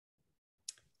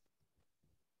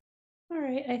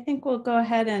right, I think we'll go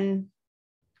ahead and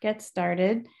get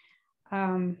started.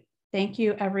 Thank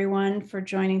you everyone for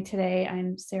joining today.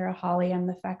 I'm Sarah Hawley. I'm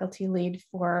the faculty lead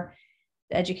for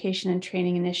the Education and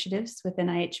Training Initiatives within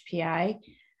IHPI.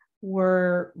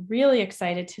 We're really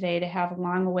excited today to have a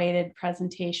long-awaited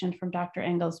presentation from Dr.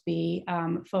 Englesbe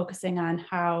focusing on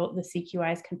how the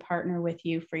CQIs can partner with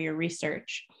you for your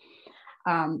research.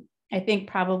 I think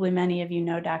probably many of you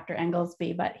know Dr.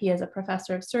 Englesbe, but he is a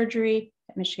professor of surgery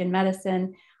at Michigan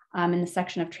Medicine in the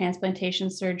section of transplantation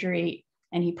surgery,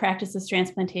 and he practices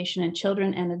transplantation in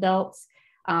children and adults.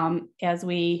 As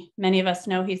many of us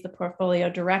know, he's the portfolio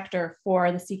director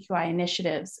for the CQI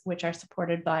initiatives, which are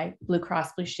supported by Blue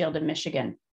Cross Blue Shield in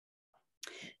Michigan.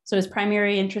 So his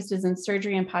primary interest is in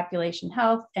surgery and population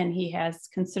health, and he has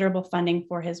considerable funding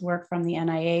for his work from the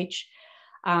NIH.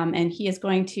 And he is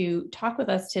going to talk with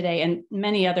us today, and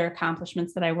many other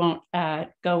accomplishments that I won't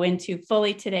go into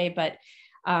fully today, but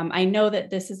I know that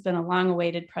this has been a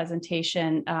long-awaited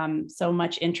presentation, so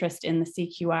much interest in the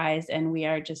CQIs, and we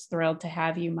are just thrilled to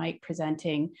have you, Mike,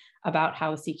 presenting about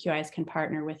how CQIs can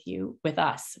partner with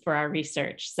us for our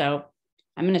research. So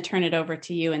I'm going to turn it over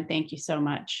to you, and thank you so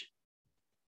much.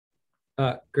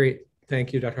 Great.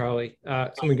 Thank you, Dr. Hawley.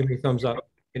 Someone give me a thumbs up.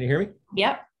 Can you hear me?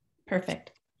 Yep.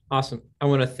 Perfect. Awesome. I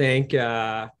want to thank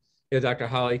Dr.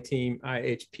 Hawley, team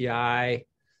IHPI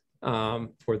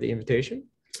for the invitation.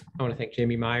 I want to thank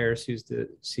Jamie Myers, who's the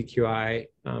CQI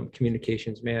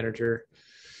communications manager,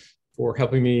 for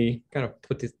helping me kind of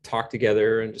put the talk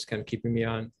together and just kind of keeping me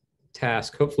on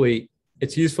task. Hopefully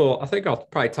it's useful. I think I'll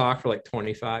probably talk for like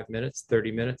 25 minutes,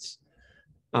 30 minutes,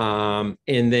 and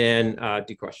then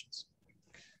do questions.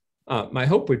 My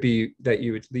hope would be that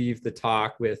you would leave the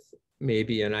talk with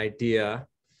maybe an idea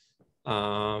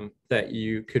that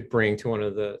you could bring to one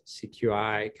of the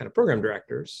CQI kind of program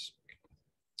directors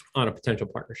on a potential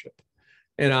partnership.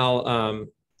 And I'll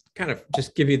kind of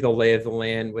just give you the lay of the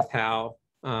land with how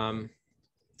kind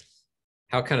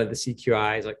of the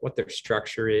CQIs, like what their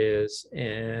structure is,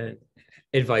 and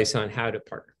advice on how to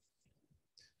partner.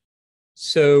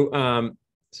 So,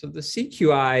 so the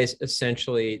CQIs,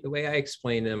 essentially, the way I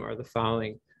explain them are the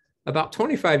following. About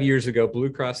 25 years ago, Blue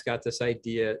Cross got this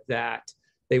idea that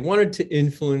they wanted to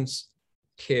influence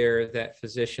care that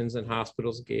physicians and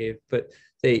hospitals gave, but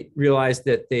they realized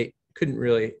that they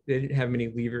didn't have many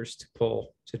levers to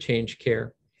pull to change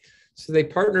care. So they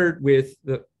partnered with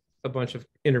a bunch of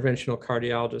interventional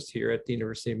cardiologists here at the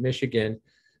University of Michigan.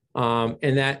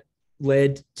 And that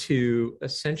led to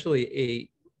essentially a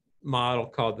model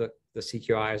called the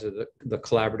CQIs, or the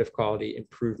Collaborative Quality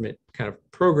Improvement kind of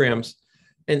programs.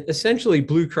 And essentially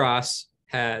Blue Cross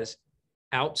has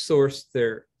outsourced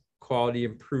their quality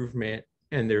improvement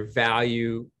and their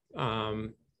value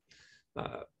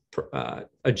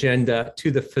agenda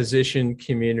to the physician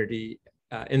community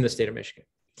in the state of Michigan.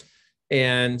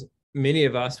 And many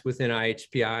of us within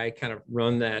IHPI kind of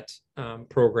run that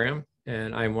program,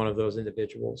 and I'm one of those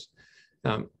individuals.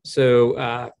 And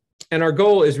our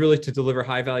goal is really to deliver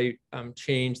high value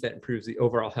change that improves the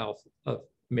overall health of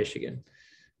Michigan.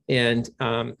 And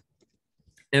I'll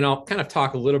kind of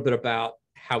talk a little bit about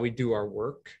how we do our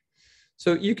work.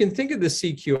 So you can think of the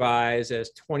CQIs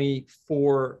as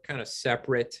 24 kind of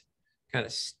separate, kind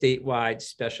of statewide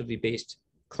specialty-based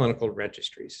clinical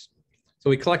registries.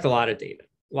 So we collect a lot of data,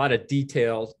 a lot of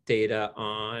detailed data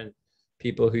on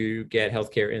people who get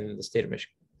healthcare in the state of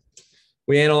Michigan.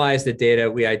 We analyze the data,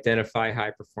 we identify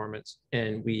high performance,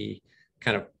 and we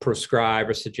kind of prescribe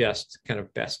or suggest kind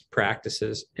of best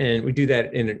practices. And we do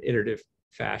that in an iterative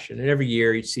fashion. And every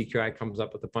year, each CQI comes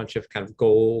up with a bunch of kind of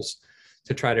goals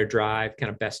to try to drive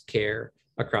kind of best care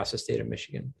across the state of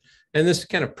Michigan. And this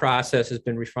kind of process has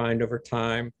been refined over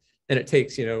time. And it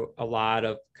takes, a lot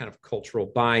of kind of cultural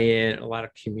buy-in, a lot of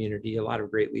community, a lot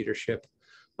of great leadership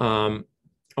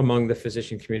among the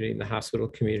physician community and the hospital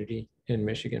community in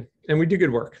Michigan. And we do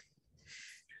good work.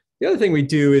 The other thing we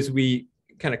do is we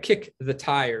kind of kick the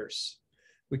tires.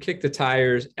 We kick the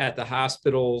tires at the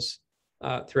hospitals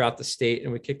throughout the state,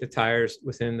 and we kick the tires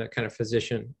within the kind of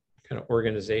physician kind of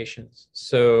organizations.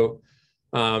 So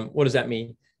what does that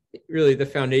mean? Really, the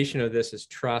foundation of this is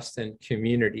trust and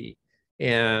community.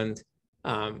 And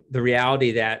the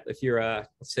reality that if you're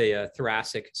let's say a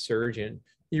thoracic surgeon,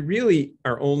 you really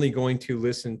are only going to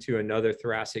listen to another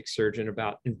thoracic surgeon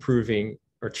about improving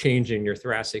or changing your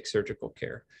thoracic surgical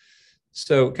care.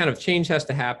 So kind of change has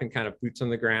to happen, kind of boots on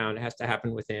the ground. It has to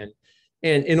happen within.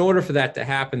 And in order for that to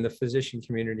happen, the physician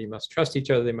community must trust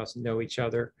each other. They must know each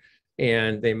other,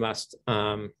 and they must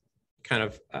kind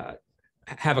of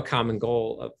have a common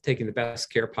goal of taking the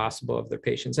best care possible of their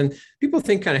patients. And people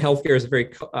think kind of healthcare is a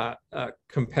very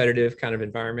competitive kind of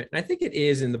environment. And I think it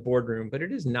is in the boardroom, but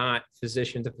it is not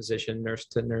physician to physician, nurse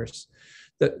to nurse.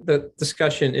 The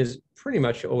discussion is pretty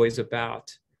much always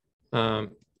about kind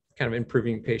of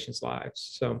improving patients'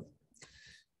 lives. So,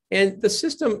 and the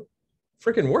system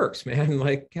freaking works, man.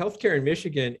 Like healthcare in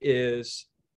Michigan is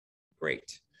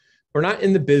great. We're not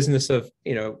in the business of,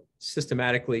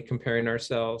 systematically comparing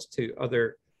ourselves to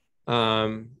other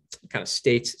kind of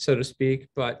states, so to speak,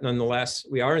 but nonetheless,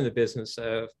 we are in the business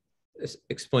of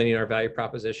explaining our value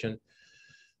proposition.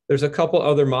 There's a couple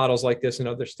other models like this in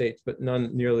other states, but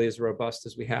none nearly as robust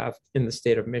as we have in the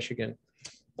state of Michigan.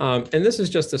 And this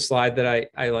is just a slide that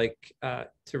I like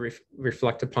to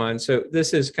reflect upon. So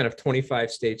this is kind of 25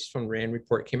 states from RAND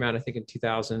report, came out, I think, in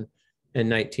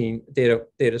 2019. Data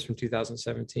is from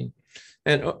 2017.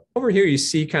 And over here, you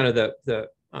see kind of the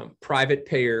private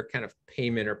payer kind of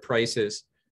payment or prices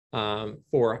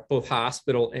for both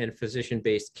hospital and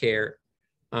physician-based care.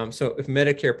 So if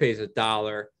Medicare pays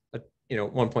 $1,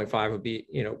 1.5 would be,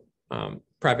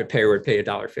 private payer would pay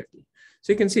 $1.50.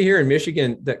 So you can see here in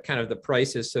Michigan that kind of the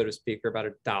prices, so to speak, are about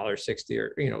 $1.60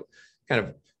 or, kind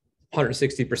of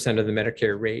 160% of the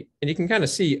Medicare rate. And you can kind of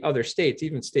see other states,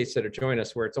 even states that are joining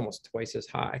us, where it's almost twice as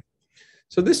high.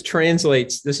 So this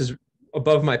translates, this is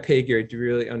above my pay grade to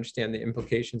really understand the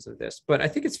implications of this. But I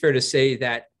think it's fair to say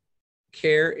that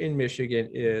care in Michigan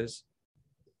is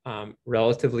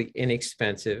relatively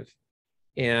inexpensive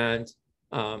and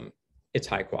it's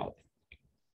high quality.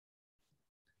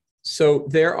 So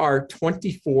there are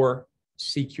 24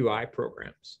 CQI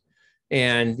programs,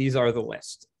 and these are the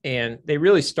list. And they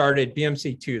really started,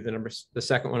 BMC2, the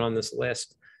second one on this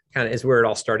list, kind of is where it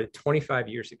all started 25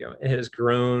 years ago. It has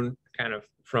grown kind of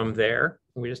from there.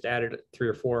 We just added 3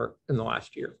 or 4 in the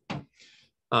last year.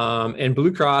 And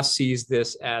Blue Cross sees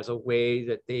this as a way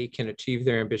that they can achieve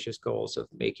their ambitious goals of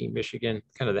making Michigan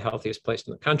kind of the healthiest place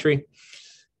in the country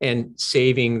and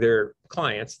saving their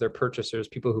clients, their purchasers,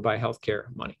 people who buy healthcare,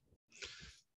 money.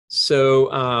 So,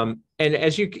 and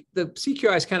as the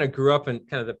CQIs kind of grew up in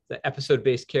kind of the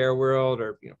episode-based care world,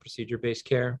 or, procedure-based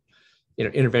care,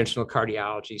 interventional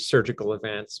cardiology, surgical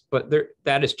events, but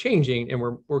that is changing, and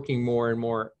we're working more and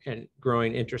more and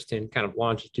growing interest in kind of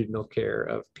longitudinal care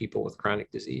of people with chronic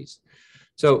disease.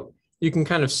 So you can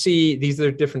kind of see these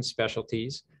are different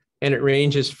specialties, and it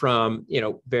ranges from,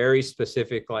 very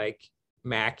specific, like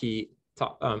Mackey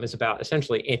is about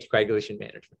essentially anticoagulation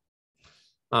management,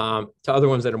 to other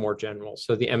ones that are more general.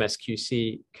 So the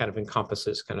MSQC kind of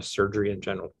encompasses kind of surgery in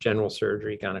general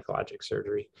surgery, gynecologic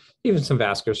surgery, even some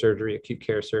vascular surgery, acute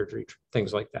care surgery,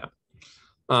 things like that.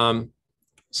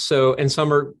 So, and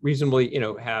some are reasonably,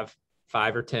 have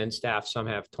 5 or 10 staff, some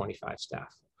have 25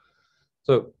 staff.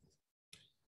 So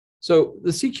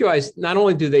the CQIs, not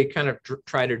only do they kind of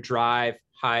try to drive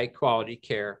high quality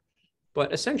care,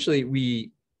 but essentially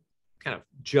we kind of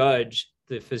judge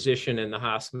the physician and the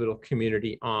hospital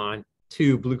community on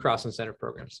 2 Blue Cross incentive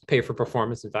programs, pay for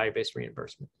performance and value-based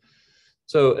reimbursement.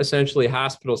 So essentially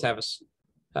hospitals have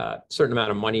a certain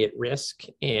amount of money at risk,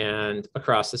 and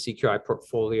across the CQI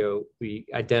portfolio, we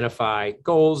identify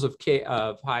goals of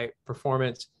high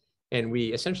performance, and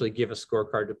we essentially give a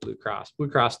scorecard to Blue Cross. Blue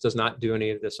Cross does not do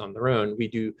any of this on their own.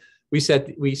 We set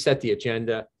the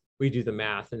agenda, we do the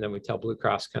math, and then we tell Blue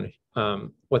Cross kind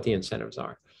of what the incentives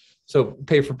are. So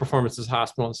pay for performance is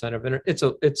hospital incentive, and it's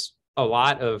a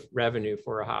lot of revenue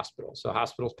for a hospital. So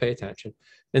hospitals pay attention,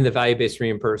 and the value-based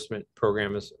reimbursement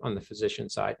program is on the physician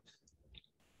side.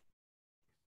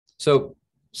 So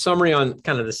summary on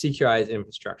kind of the CQI's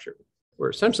infrastructure.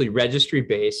 We're essentially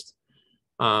registry-based.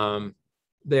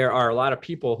 There are a lot of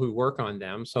people who work on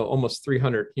them. So almost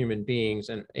 300 human beings,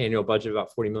 and annual budget of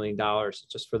about $40 million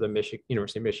just for the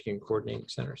University of Michigan coordinating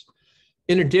centers.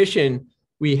 In addition,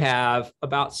 we have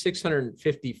about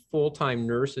 650 full-time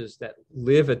nurses that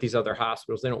live at these other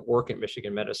hospitals. They don't work at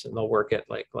Michigan Medicine. They'll work at,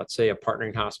 like, let's say a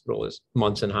partnering hospital is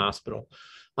Munson Hospital.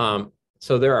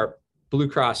 So there are Blue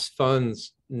Cross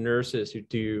funds nurses who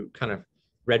do kind of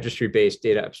registry-based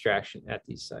data abstraction at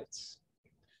these sites.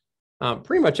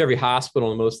 Pretty much every hospital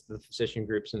and most of the physician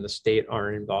groups in the state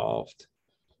are involved.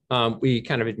 We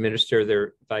kind of administer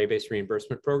their value-based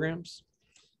reimbursement programs,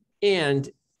 and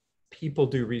people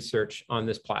do research on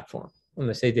this platform. When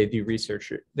they say they do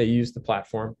research, they use the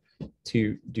platform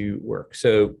to do work.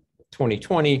 So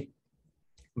 2020,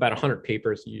 about 100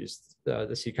 papers used the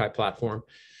CQI platform.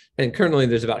 And currently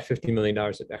there's about $50 million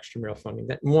of extramural funding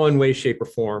that in one way, shape, or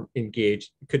form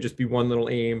engaged. It could just be one little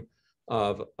aim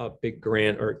of a big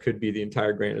grant, or it could be the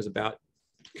entire grant is about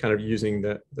kind of using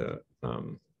the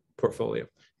portfolio.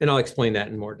 And I'll explain that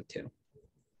in more detail.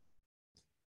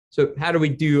 So how do we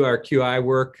do our QI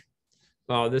work?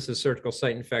 This is surgical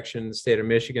site infection in the state of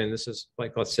Michigan. This is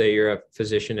like, let's say you're a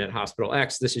physician at hospital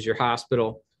X. This is your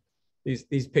hospital.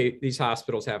 These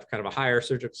hospitals have kind of a higher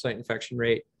surgical site infection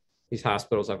rate. These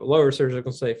hospitals have a lower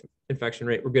surgical site infection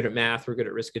rate. We're good at math. We're good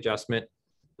at risk adjustment.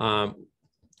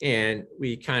 And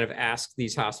we kind of ask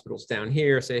these hospitals down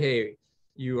here, say, hey,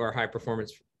 you are high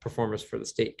performers for the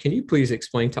state. Can you please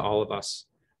explain to all of us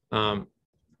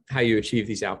how you achieve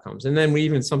these outcomes? And then we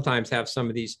even sometimes have some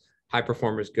of these high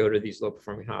performers go to these low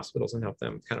performing hospitals and help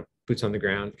them kind of boots on the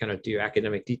ground, kind of do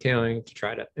academic detailing to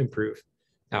try to improve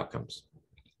outcomes.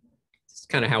 It's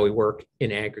kind of how we work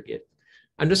in aggregate.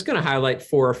 I'm just going to highlight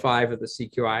 4 or 5 of the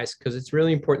CQIs because it's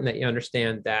really important that you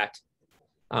understand that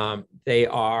they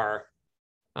are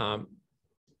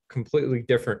completely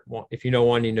different. If you know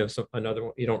one, you know another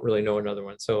one. You don't really know another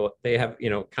one. So they have,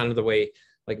 kind of the way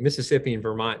like Mississippi and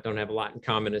Vermont don't have a lot in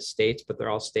common as states, but they're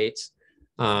all states.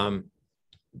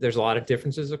 There's a lot of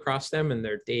differences across them and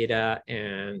their data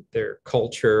and their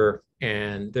culture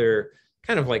and their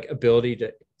kind of like ability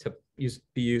to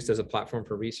be used as a platform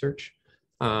for research.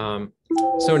 So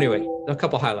anyway, a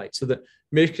couple highlights. So the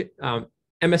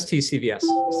MST-CVS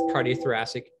is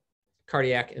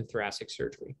cardiac and thoracic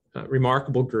surgery,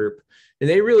 remarkable group, and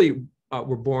they really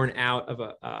were born out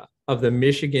of the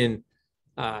Michigan,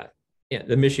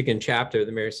 the Michigan chapter of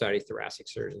the American Society of Thoracic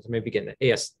Surgeons. Maybe getting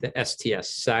the STS,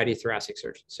 Society of Thoracic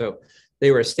Surgeons. So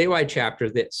they were a statewide chapter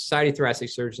that Society of Thoracic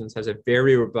Surgeons has a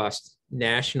very robust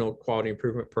national quality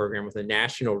improvement program with a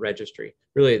national registry.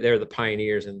 Really, they're the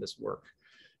pioneers in this work.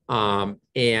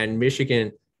 And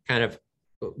Michigan kind of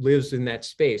lives in that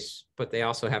space, but they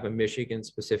also have a Michigan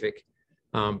specific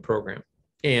program.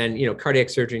 And, cardiac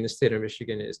surgery in the state of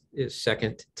Michigan is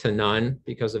second to none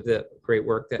because of the great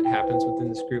work that happens within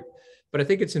this group. But I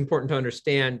think it's important to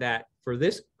understand that for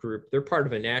this group, they're part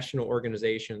of a national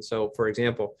organization. So for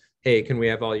example, hey, can we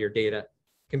have all your data?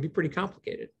 It can be pretty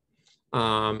complicated.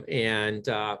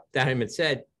 That having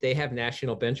said, they have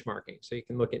national benchmarking. So you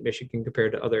can look at Michigan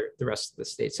compared to the rest of the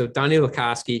states. So Donnie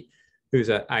Lukoski, who's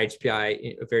an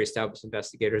IHPI, a very established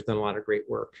investigator, has done a lot of great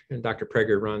work. And Dr.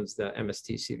 Prager runs the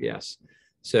MST-CVS.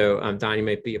 So Donnie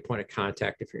might be a point of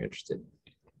contact if you're interested.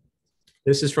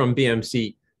 This is from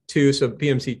BMC2. So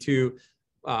BMC2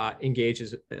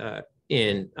 engages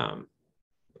in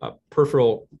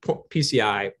peripheral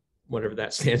PCI, whatever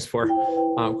that stands for,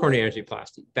 coronary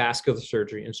angioplasty, vascular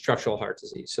surgery, and structural heart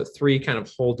disease. So 3 kind of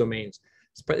whole domains.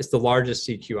 It's the largest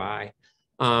CQI.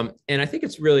 And I think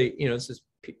it's really, this is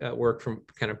work from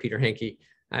kind of Peter Henke.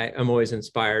 I'm always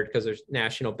inspired because there's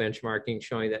national benchmarking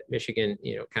showing that Michigan,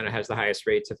 kind of has the highest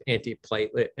rates of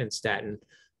antiplatelet and statin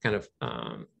kind of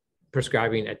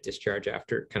prescribing at discharge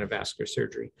after kind of vascular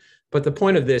surgery. But the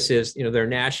point of this is, they're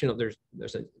national.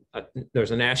 There's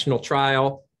a national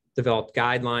trial, developed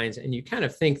guidelines, and you kind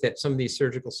of think that some of these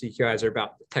surgical CQIs are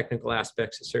about the technical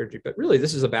aspects of surgery, but really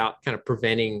this is about kind of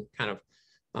preventing this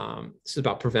is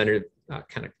about preventative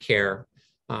kind of care.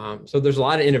 So there's a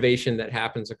lot of innovation that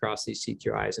happens across these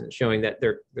CQIs and showing that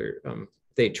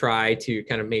they try to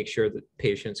kind of make sure that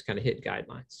patients kind of hit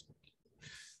guidelines.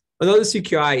 Another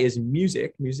CQI is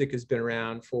music. Music has been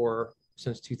around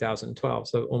since 2012,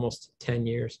 so almost 10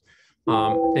 years.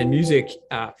 And music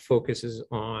focuses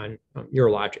on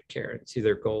urologic care. See,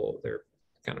 their goal, their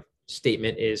kind of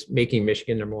statement is making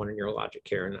Michigan #1 in urologic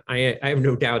care. And I have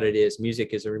no doubt it is.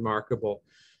 Music is a remarkable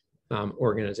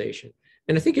organization.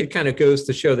 And I think it kind of goes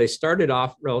to show they started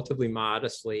off relatively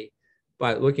modestly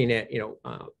by looking at,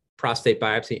 prostate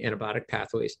biopsy antibiotic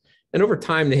pathways. And over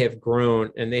time, they have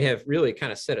grown and they have really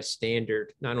kind of set a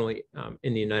standard, not only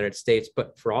in the United States,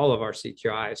 but for all of our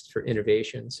CQIs for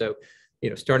innovation. So,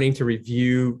 starting to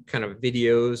review kind of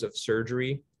videos of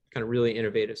surgery, kind of really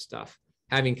innovative stuff,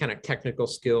 having kind of technical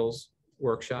skills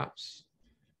workshops,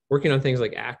 working on things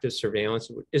like active surveillance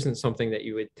isn't something that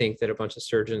you would think that a bunch of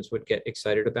surgeons would get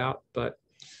excited about, but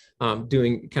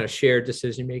doing kind of shared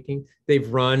decision-making. They've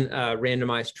run a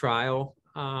randomized trial.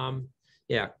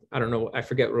 I don't know, I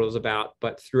forget what it was about,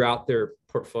 but throughout their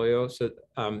portfolio. So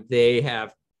they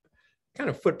have kind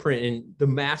of footprint in the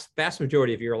vast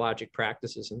majority of urologic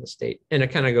practices in the state. And it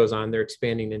kind of goes on, they're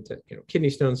expanding into kidney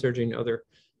stone surgery and other,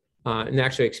 and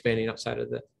actually expanding outside of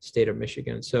the state of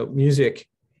Michigan. So music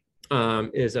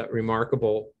is a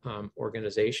remarkable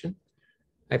organization.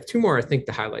 I have 2 more, I think,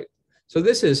 to highlight. So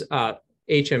this is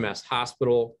HMS,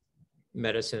 Hospital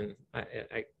Medicine.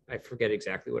 I forget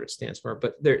exactly what it stands for,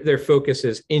 but their focus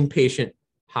is inpatient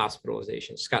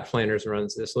hospitalization. Scott Flanders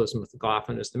runs this. Elizabeth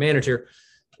McLaughlin is the manager.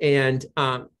 And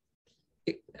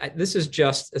this is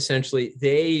just essentially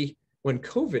when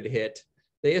COVID hit,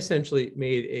 they essentially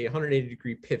made a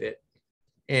 180-degree pivot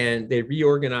and they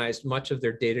reorganized much of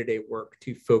their day-to-day work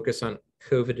to focus on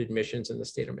COVID admissions in the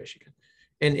state of Michigan.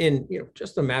 And in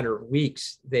just a matter of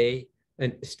weeks, they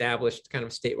established kind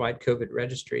of statewide COVID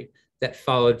registry that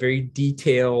followed very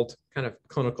detailed kind of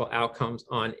clinical outcomes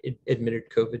on admitted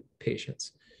COVID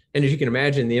patients. And as you can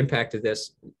imagine, the impact of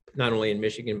this, not only in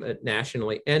Michigan, but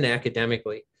nationally and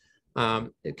academically,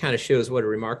 it kind of shows what a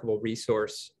remarkable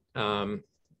resource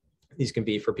these can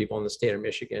be for people in the state of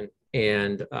Michigan,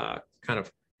 and kind of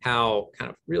how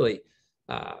really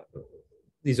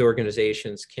these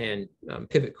organizations can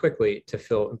pivot quickly to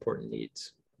fill important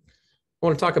needs. I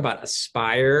want to talk about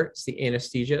Aspire. It's the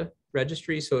anesthesia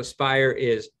registry. So Aspire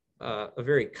is a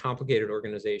very complicated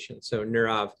organization. So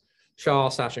Nirav Shah,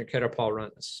 Sachin Ketterpal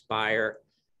run Aspire,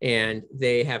 and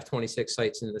they have 26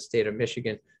 sites in the state of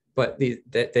Michigan. But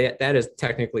that is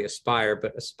technically Aspire,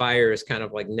 but Aspire is kind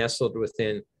of like nestled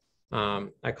within,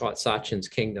 I call it Sachin's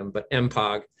kingdom, but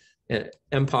MPOG. And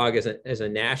MPOG is a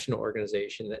national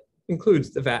organization that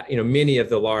includes many of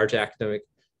the large academic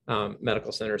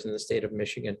medical centers in the state of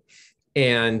Michigan,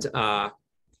 and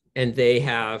they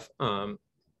have a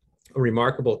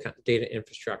remarkable kind of data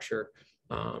infrastructure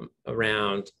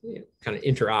around kind of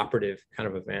interoperative kind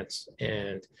of events,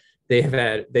 and they've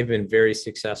been very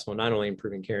successful, not only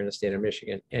improving care in the state of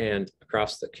Michigan and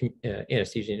across the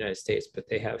anesthesia in the United States, but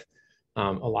they have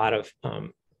a lot of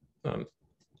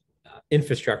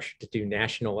infrastructure to do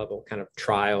national level kind of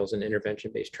trials and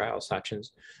intervention-based trials.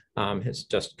 Sachin's has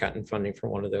just gotten funding for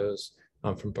one of those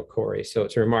from Pocori. So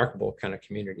it's a remarkable kind of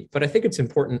community. But I think it's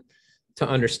important to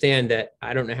understand that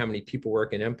I don't know how many people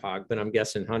work in MPOG, but I'm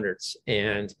guessing hundreds.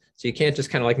 And so you can't just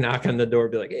kind of like knock on the door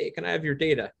and be like, hey, can I have your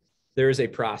data? There is a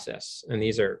process, and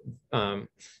these are, and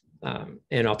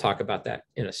I'll talk about that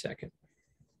in a second.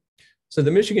 So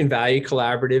the Michigan Value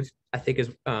Collaborative, I think, is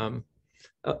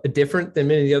different than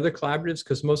many of the other collaboratives,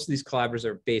 because most of these collaboratives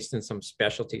are based in some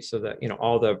specialty, so that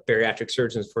all the bariatric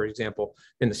surgeons, for example,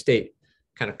 in the state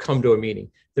kind of come to a meeting.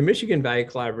 The Michigan Value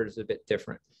Collaborative is a bit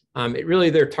different.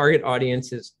 Their target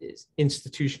audience is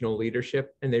institutional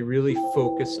leadership, and they really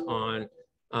focus on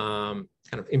kind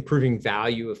of improving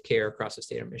value of care across the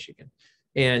state of Michigan.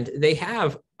 And they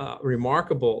have a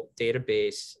remarkable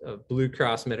database of Blue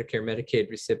Cross, Medicare, Medicaid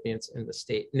recipients in the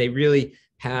state. And they really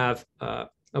have a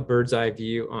bird's eye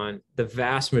view on the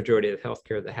vast majority of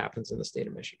healthcare that happens in the state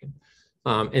of Michigan.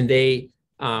 And they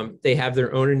have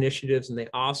their own initiatives, and they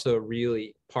also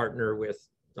really partner with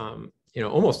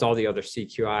almost all the other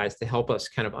CQIs to help us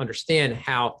kind of understand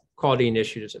how quality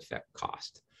initiatives affect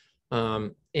cost.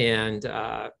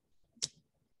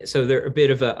 So they're a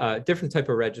bit of a different type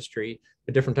of registry,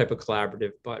 a different type of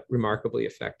collaborative, but remarkably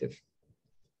effective.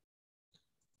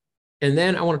 And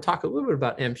then I want to talk a little bit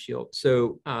about MShield.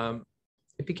 So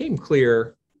it became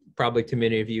clear probably to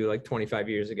many of you like 25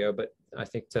 years ago, but I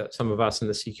think to some of us in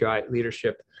the CQI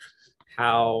leadership,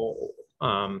 how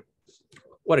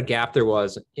what a gap there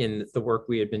was in the work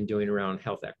we had been doing around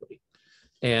health equity.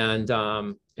 And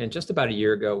just about a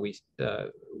year ago, we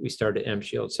started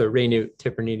MShield. So Renu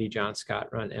Tipernini, John Scott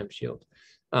run MShield.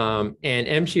 And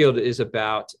MShield is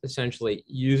about essentially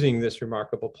using this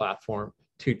remarkable platform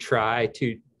to try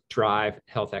to drive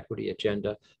health equity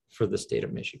agenda for the state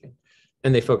of Michigan.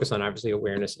 And they focus on obviously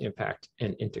awareness, impact,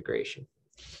 and integration.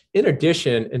 In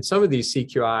addition, and some of these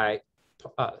CQI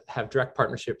have direct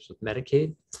partnerships with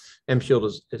Medicaid. MShield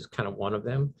is kind of one of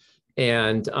them.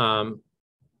 And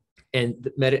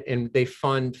they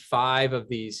fund 5 of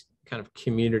these kind of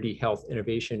community health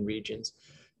innovation regions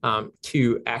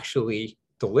to actually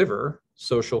deliver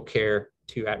social care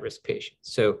to at-risk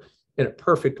patients. So in a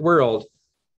perfect world,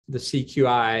 the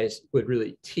CQIs would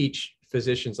really teach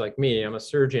physicians like me, I'm a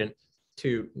surgeon,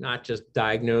 to not just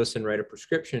diagnose and write a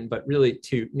prescription, but really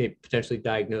to maybe potentially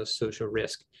diagnose social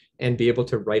risk and be able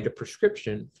to write a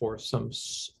prescription for some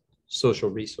social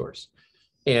resource.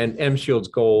 And MShield's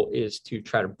goal is to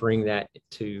try to bring that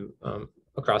to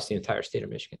across the entire state of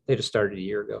Michigan. They just started a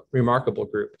year ago. Remarkable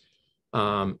group,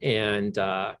 and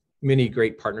many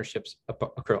great partnerships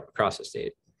across the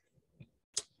state.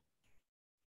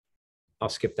 I'll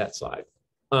skip that slide.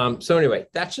 So anyway,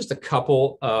 that's just a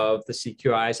couple of the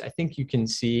CQIs. I think you can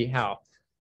see how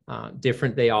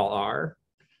different they all are.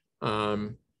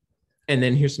 And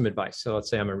then here's some advice. So let's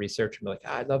say I'm a researcher, I'm like,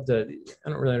 I don't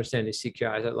really understand these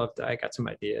CQIs. I got some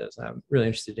ideas. I'm really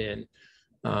interested in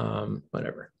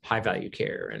whatever, high value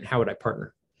care, and how would I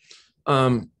partner?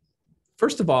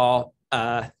 First of all,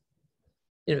 the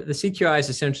CQIs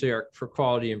essentially are for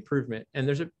quality improvement. And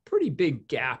there's a pretty big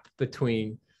gap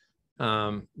between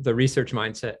the research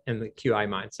mindset and the QI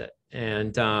mindset.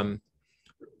 And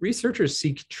researchers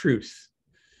seek truth.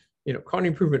 quality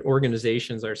improvement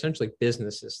organizations are essentially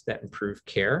businesses that improve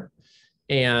care.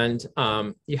 And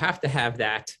you have to have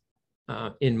that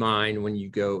in mind when you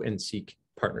go and seek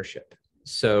partnership.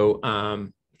 So,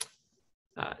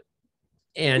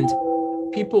 and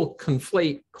people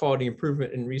conflate quality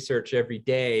improvement and research every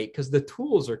day because the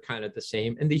tools are kind of the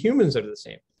same and the humans are the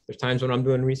same. There's times when I'm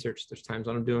doing research, there's times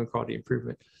when I'm doing quality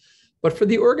improvement. But for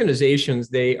the organizations,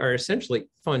 they are essentially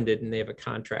funded and they have a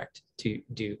contract to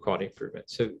do quality improvement.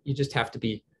 So you just have to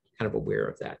be kind of aware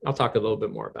of that. I'll talk a little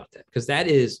bit more about that because that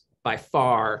is by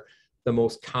far the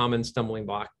most common stumbling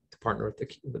block to partner with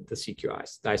the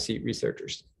CQIs that I see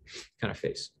researchers kind of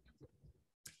face.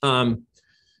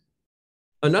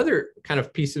 Another kind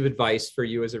of piece of advice for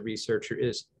you as a researcher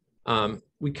is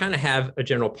we kind of have a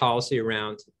general policy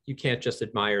around you can't just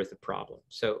admire the problem.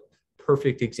 So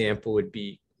perfect example would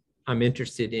be I'm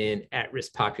interested in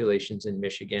at-risk populations in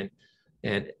Michigan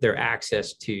and their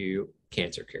access to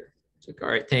cancer care. It's like, all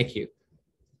right, thank you.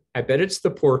 I bet it's the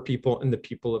poor people and the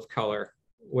people of color.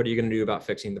 What are you going to do about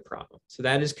fixing the problem? So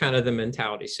that is kind of the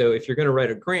mentality. So if you're going to write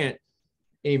a grant,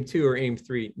 aim 2 or aim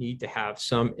 3 need to have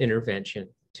some intervention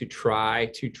to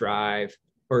try to drive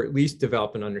or at least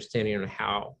develop an understanding on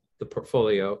how the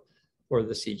portfolio or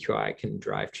the CQI can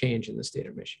drive change in the state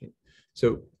of Michigan.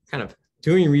 So kind of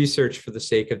doing research for the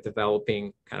sake of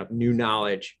developing kind of new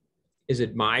knowledge is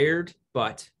admired,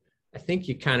 but I think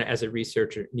you kind of as a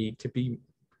researcher need to be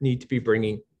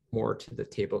bringing more to the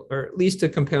table, or at least a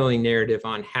compelling narrative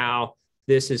on how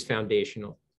this is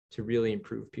foundational to really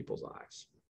improve people's lives.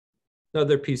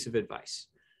 Another piece of advice.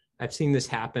 I've seen this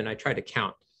happen. I try to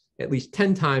count at least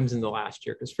 10 times in the last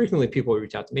year because frequently people will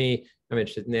reach out to me. I'm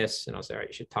interested in this. And I'll say, all right,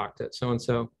 you should talk to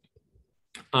so-and-so.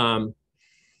 Kind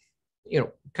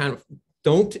of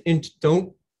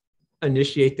don't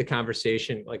initiate the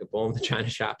conversation like a bull in the china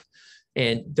shop,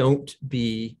 and don't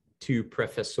be too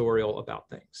professorial about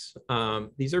things.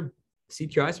 These are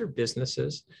CQIs are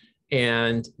businesses,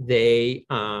 and they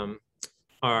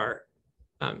are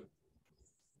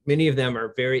many of them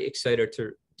are very excited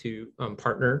to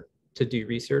partner to do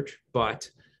research, but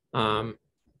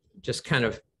just kind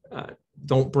of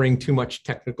don't bring too much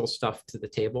technical stuff to the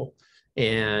table,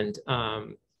 and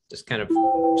just kind of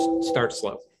start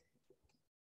slow.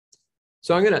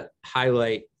 So I'm going to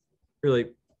highlight really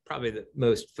probably the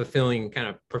most fulfilling kind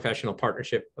of professional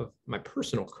partnership of my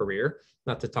personal career,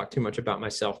 not to talk too much about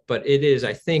myself, but it is,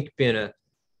 I think, been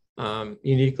a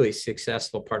uniquely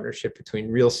successful partnership between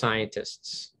real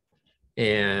scientists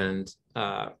and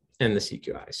the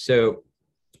CQIs. So,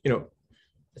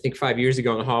 I think 5 years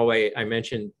ago in the hallway, I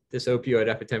mentioned this opioid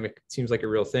epidemic seems like a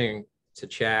real thing to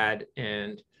Chad,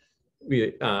 and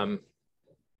we kind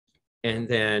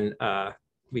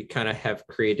of have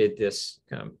created this,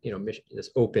 this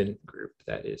open group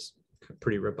that is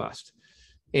pretty robust,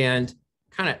 and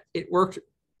kind of it worked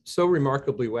so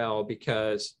remarkably well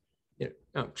because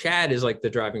Chad is like the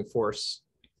driving force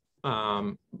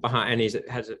behind, and he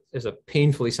has a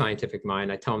painfully scientific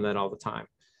mind. I tell him that all the time.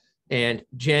 And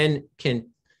Jen can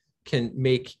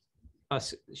make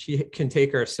us, she can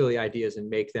take our silly ideas and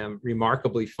make them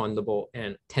remarkably fundable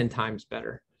and 10 times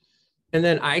better. And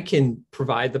then I can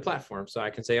provide the platform. So I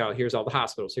can say, oh, here's all the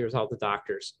hospitals, here's all the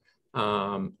doctors,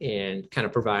 and kind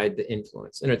of provide the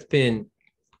influence. And it's been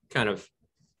kind of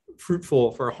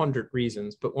fruitful for 100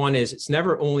 reasons. But one is it's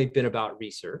never only been about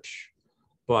research,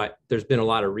 but there's been a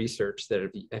lot of research that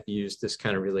have used this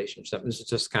kind of relationship. This is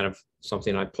just kind of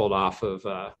something I pulled off of,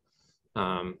 I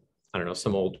don't know,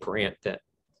 some old grant that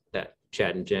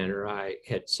Chad and Jen or I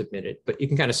had submitted. But you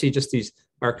can kind of see just these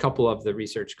are a couple of the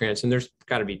research grants, and there's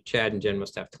got to be, Chad and Jen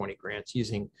must have 20 grants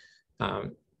using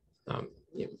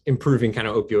improving kind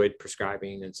of opioid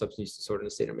prescribing and substance use disorder in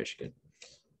the state of Michigan.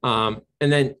 And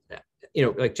then,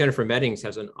 like Jennifer Meddings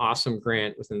has an awesome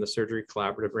grant within the surgery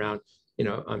collaborative around,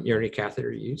 urinary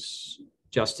catheter use.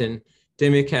 Justin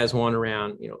Dimmick has one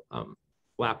around,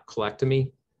 lap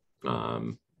colectomy.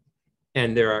 And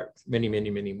there are many, many,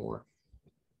 many more.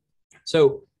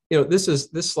 So,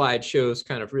 this slide shows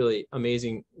kind of really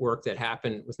amazing work that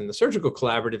happened within the surgical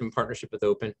collaborative in partnership with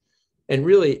Open. And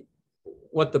really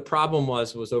what the problem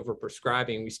was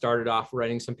overprescribing. We started off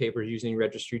writing some papers using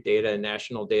registry data and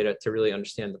national data to really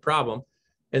understand the problem.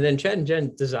 And then Chad and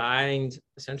Jen designed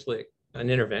essentially an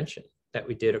intervention that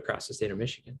we did across the state of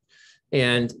Michigan.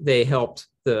 And they helped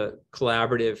the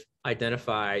collaborative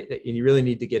identify that you really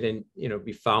need to get in,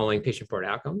 be following patient-reported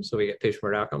outcomes. So we get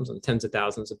patient-reported outcomes on tens of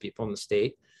thousands of people in the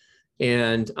state.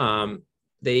 And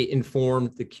they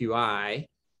informed the QI,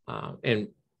 and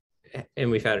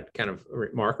we've had kind of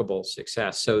remarkable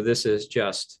success. So this is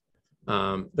just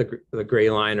the gray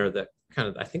line, or the kind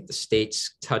of, I think the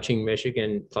states touching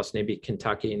Michigan plus maybe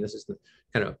Kentucky, and this is the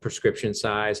kind of prescription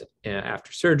size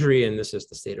after surgery, and this is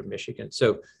the state of Michigan.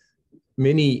 So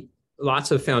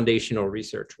lots of foundational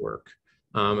research work.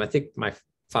 I think my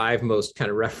 5 most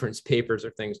kind of referenced papers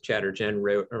are things Chad or Jen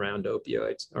wrote around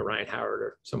opioids, or Ryan Howard,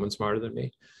 or someone smarter than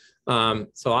me.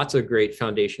 So lots of great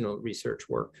foundational research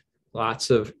work, lots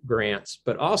of grants,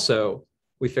 but also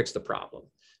we fixed the problem.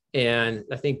 And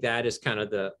I think that is kind of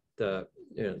the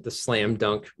slam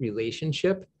dunk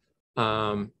relationship.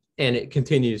 And it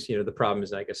continues, the problem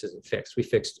is, I guess, isn't fixed. We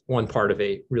fixed one part of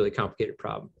a really complicated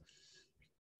problem.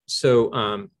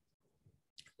 So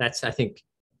that's, I think,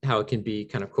 how it can be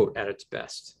kind of, quote, at its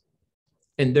best.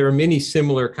 And there are many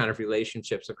similar kind of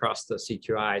relationships across the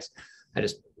CQIs. I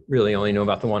just really only know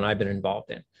about the one I've been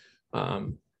involved in.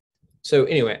 So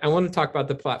anyway, I want to talk about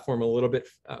the platform a little bit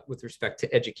with respect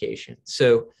to education.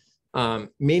 So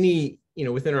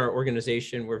within our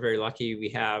organization, we're very lucky. We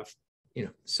have,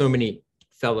 so many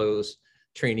fellows,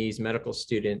 trainees, medical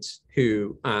students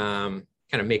who kind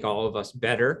of make all of us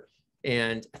better.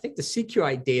 And I think the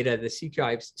CQI data, the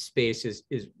CQI space is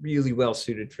really well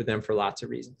suited for them for lots of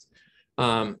reasons.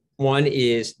 One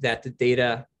is that the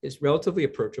data is relatively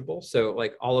approachable. So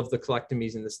like all of the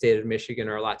colectomies in the state of Michigan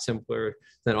are a lot simpler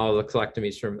than all the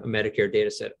colectomies from a Medicare data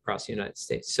set across the United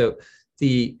States. So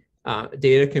the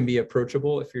data can be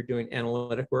approachable if you're doing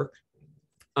analytic work.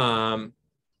 And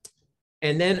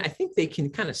then I think they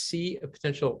can kind of see a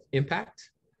potential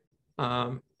impact.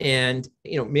 And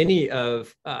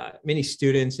many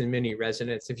students and many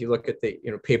residents, if you look at the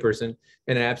papers and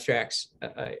abstracts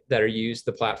that are used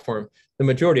the platform, the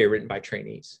majority are written by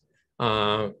trainees.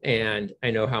 And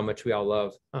I know how much we all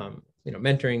love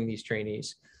mentoring these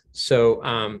trainees.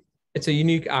 So it's a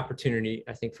unique opportunity,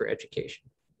 I think, for education.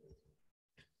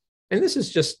 And this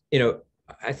is just,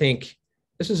 I think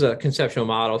this is a conceptual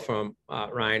model from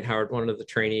Ryan Howard, one of the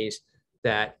trainees,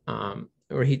 that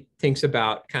where he thinks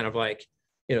about kind of like,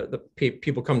 the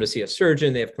people come to see a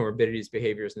surgeon, they have comorbidities,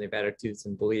 behaviors, and they have attitudes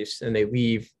and beliefs, and they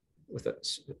leave with a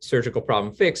surgical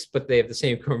problem fixed, but they have the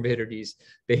same comorbidities,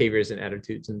 behaviors, and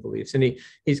attitudes and beliefs. And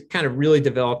he's kind of really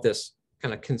developed this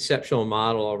kind of conceptual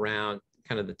model around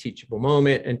kind of the teachable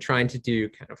moment and trying to do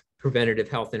kind of preventative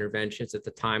health interventions at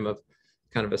the time of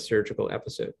kind of a surgical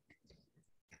episode.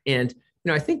 And,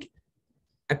 I think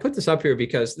I put this up here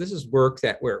because this is work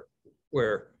that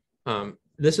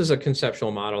this is a conceptual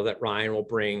model that Ryan will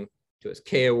bring to his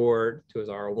K award, to his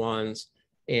R01s.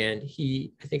 And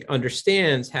he, I think,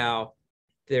 understands how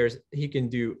he can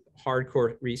do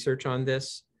hardcore research on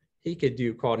this. He could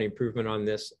do quality improvement on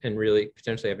this and really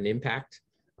potentially have an impact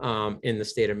in the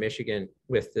state of Michigan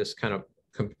with this kind of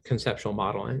conceptual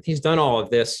model. And he's done all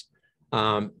of this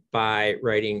by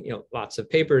writing, lots of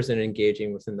papers and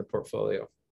engaging within the portfolio.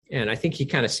 And I think he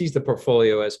kind of sees the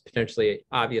portfolio as potentially an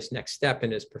obvious next step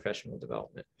in his professional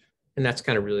development. And that's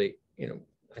kind of really,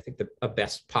 I think a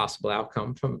best possible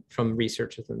outcome from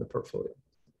research within the portfolio.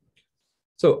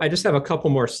 So I just have a couple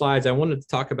more slides. I wanted to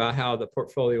talk about how the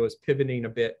portfolio is pivoting a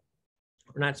bit,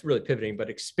 or not really pivoting, but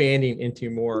expanding into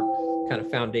more kind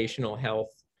of foundational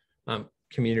health,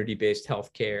 community-based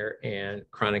healthcare, and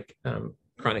chronic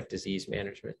disease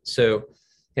management. So,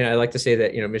 I like to say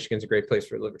that, Michigan's a great place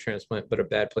for a liver transplant, but a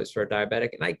bad place for a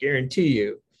diabetic. And I guarantee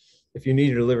you, if you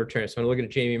needed a liver transplant, I'm looking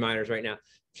at Jamie Miners right now.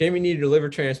 If Jamie needed a liver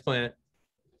transplant,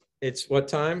 it's what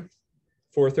time?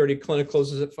 4:30, clinic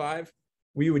closes at 5.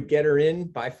 We would get her in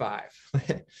by 5.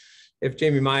 If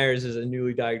Jamie Myers is a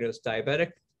newly diagnosed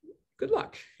diabetic, good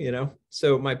luck,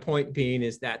 So my point being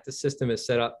is that the system is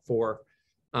set up for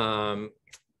kind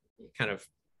of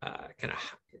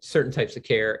certain types of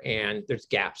care, and there's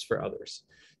gaps for others.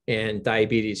 And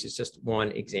diabetes is just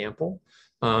one example.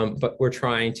 But we're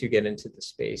trying to get into the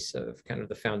space of kind of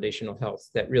the foundational health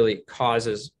that really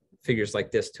causes figures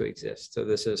like this to exist. So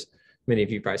this is, many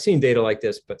of you probably seen data like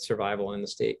this, but survival in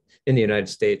the United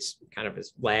States kind of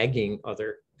is lagging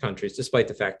other countries, despite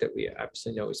the fact that we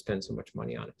obviously know we spend so much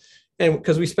money on it. And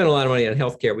because we spend a lot of money on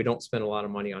healthcare, we don't spend a lot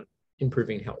of money on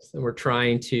improving health. And we're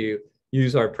trying to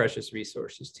use our precious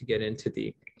resources to get into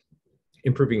the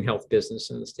improving health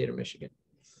business in the state of Michigan.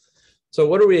 So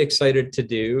what are we excited to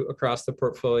do across the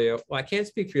portfolio? Well, I can't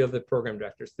speak for the other program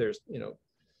directors. There's,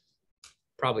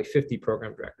 probably 50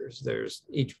 program directors. There's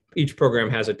each program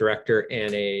has a director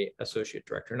and a associate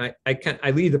director. And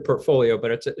I lead the portfolio, but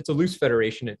it's a loose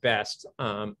federation at best.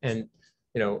 If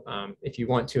you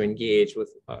want to engage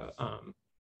with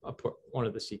one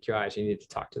of the CQIs, you need to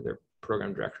talk to their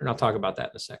program director. And I'll talk about that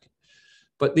in a second.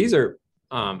 But these are,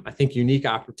 I think, unique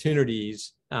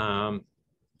opportunities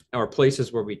or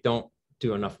places where we don't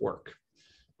do enough work.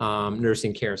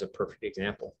 Nursing care is a perfect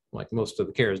example. Like most of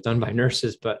the care is done by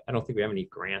nurses, but I don't think we have any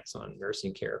grants on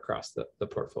nursing care across the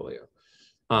portfolio.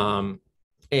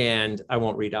 And I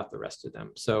won't read out the rest of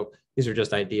them. So these are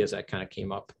just ideas I kind of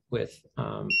came up with,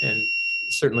 and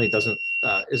certainly isn't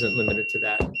limited to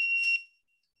that.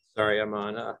 Sorry, I'm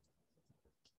on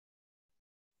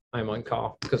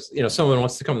call because someone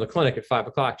wants to come to the clinic at 5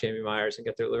 o'clock, Jamie Myers, and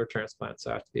get their liver transplant, so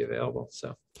I have to be available.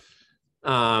 So,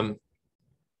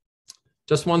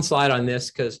 just one slide on this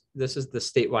because this is the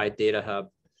statewide data hub,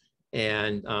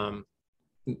 and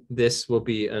this will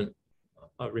be a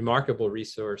remarkable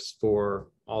resource for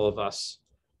all of us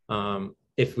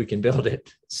if we can build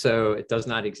it. So it does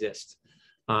not exist,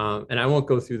 and I won't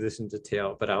go through this in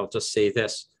detail, but I'll just say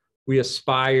this: we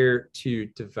aspire to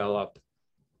develop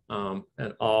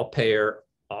an all-payer,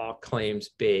 all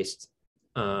claims-based,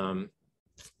 and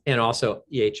also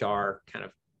EHR kind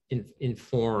of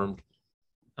informed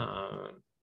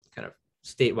kind of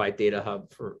statewide data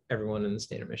hub for everyone in the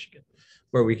state of Michigan,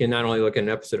 where we can not only look at an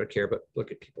episode of care, but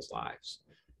look at people's lives.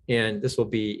 And this will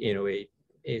be,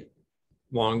 a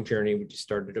long journey. We just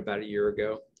started about a year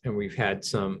ago, and we've had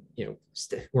some,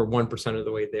 we're 1% of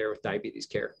the way there with diabetes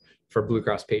care for Blue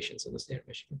Cross patients in the state of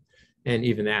Michigan. And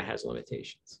even that has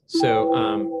limitations.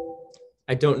 So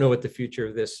I don't know what the future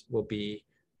of this will be,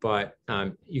 but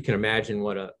you can imagine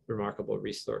what a remarkable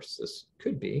resource this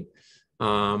could be.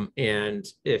 And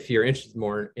if you're interested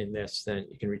more in this, then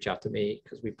you can reach out to me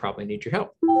because we probably need your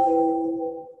help.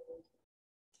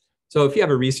 So if you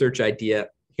have a research idea,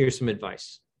 here's some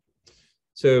advice.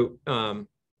 So,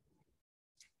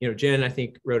 Jen, I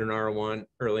think, wrote an R1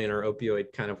 early in our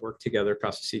opioid kind of work together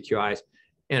across the CQIs.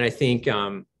 And I think,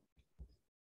 and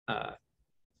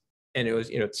it was,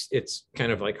 it's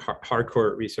kind of like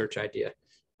hardcore research idea.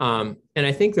 And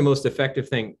I think the most effective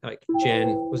thing like Jen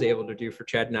was able to do for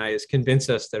Chad and I is convince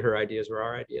us that her ideas were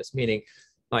our ideas, meaning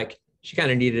like she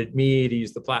kind of needed me to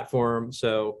use the platform.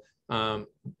 So,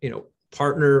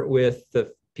 partner with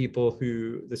the people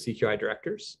the CQI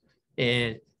directors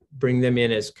and bring them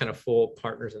in as kind of full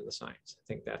partners in the science. I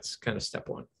think that's kind of step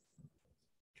one.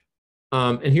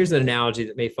 And here's an analogy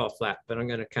that may fall flat, but I'm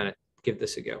going to kind of give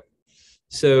this a go.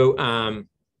 So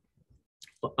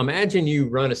imagine you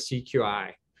run a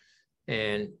CQI,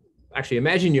 and actually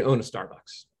imagine you own a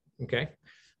Starbucks, okay?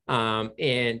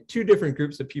 And two different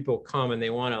groups of people come and they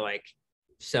want to like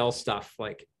sell stuff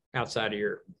like outside of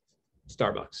your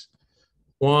Starbucks.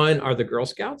 One are the Girl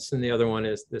Scouts and the other one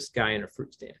is this guy in a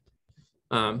fruit stand.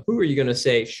 Who are you going to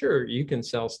say, sure, you can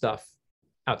sell stuff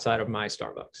outside of my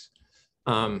Starbucks?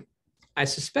 I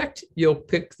suspect you'll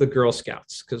pick the Girl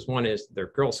Scouts because one is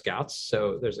they're Girl Scouts,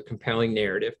 so there's a compelling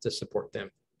narrative to support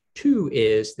them. Two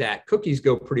is that cookies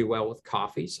go pretty well with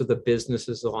coffee, so the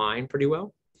businesses align pretty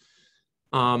well.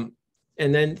 And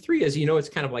then three is, it's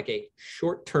kind of like a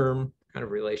short-term kind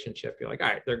of relationship. You're like, all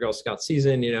right, they're Girl Scout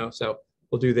season, so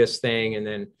we'll do this thing. And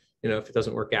then, if it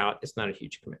doesn't work out, it's not a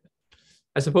huge commitment.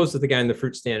 As opposed to the guy in the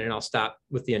fruit stand, and I'll stop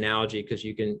with the analogy because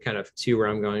you can kind of see where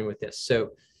I'm going with this.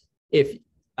 So if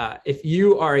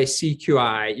you are a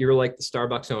CQI, you're like the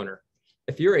Starbucks owner.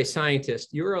 If you're a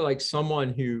scientist, you're like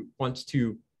someone who wants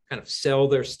to kind of sell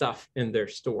their stuff in their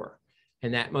store.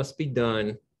 And that must be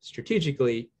done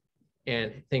strategically,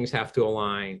 and things have to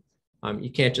align.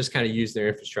 You can't just kind of use their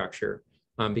infrastructure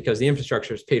because the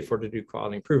infrastructure is paid for to do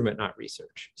quality improvement, not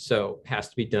research. So it has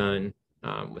to be done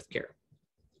with care.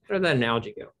 How did that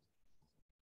analogy go?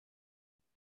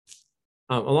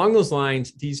 Along those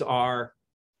lines, these are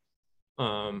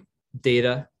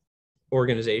data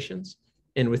organizations.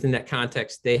 And within that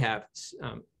context, they have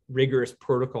rigorous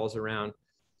protocols around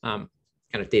kind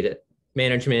of data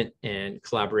management and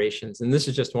collaborations. And this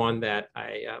is just one that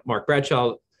Mark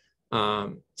Bradshaw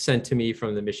sent to me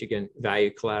from the Michigan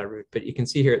Value Collaborative. But you can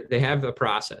see here, they have a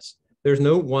process. There's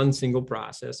no one single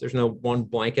process. There's no one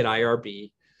blanket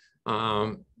IRB.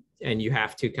 And you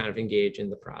have to kind of engage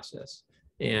in the process.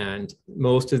 And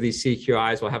most of these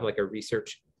CQIs will have like a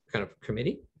research kind of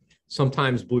committee.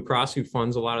 Sometimes Blue Cross, who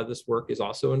funds a lot of this work, is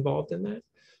also involved in that.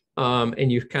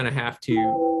 And you kind of have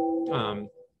to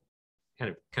kind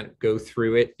of go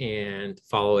through it and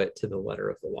follow it to the letter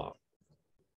of the law.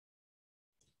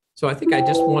 So I think I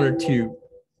just wanted to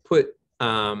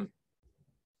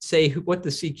say what the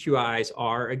CQIs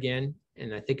are again,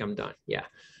 and I think I'm done. Yeah.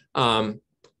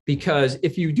 Because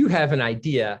if you do have an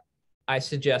idea, I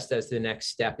suggest as the next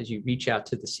step is you reach out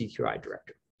to the CQI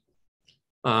director.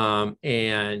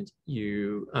 And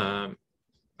you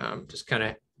just kind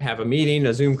of have a meeting,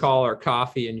 a Zoom call or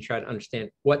coffee, and you try to understand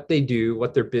what they do,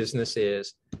 what their business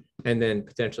is, and then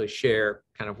potentially share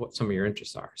kind of what some of your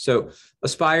interests are. So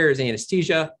Aspire is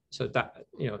anesthesia. So,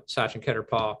 Sachin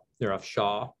Ketterpaul, Nirav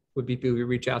Shah would be people you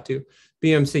reach out to.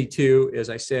 BMC2, as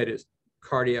I said, is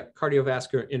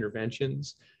cardiovascular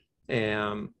interventions,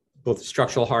 and both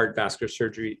structural heart, vascular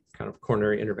surgery, kind of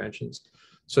coronary interventions.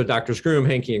 So Drs. Groom,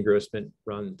 Henke, and Grossman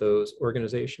run those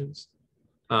organizations.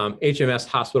 HMS,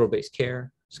 hospital-based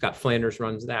care. Scott Flanders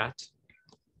runs that.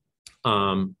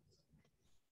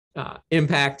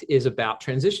 Impact is about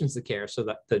transitions to care, so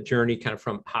that the journey kind of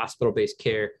from hospital-based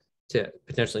care to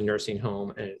potentially nursing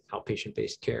home and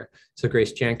outpatient-based care. So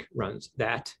Grace Jenk runs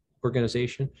that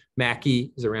organization.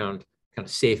 Mackey is around kind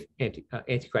of safe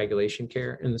anticoagulation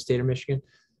care in the state of Michigan.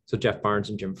 So Jeff Barnes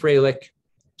and Jim Freilich.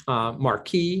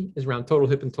 Marquee is around total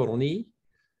hip and total knee.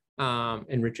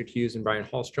 And Richard Hughes and Brian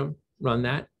Hallstrom run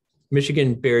that.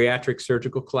 Michigan Bariatric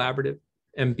Surgical Collaborative,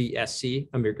 MBSC,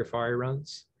 Amir Ghaffari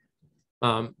runs.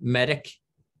 Medic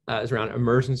is around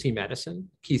emergency medicine.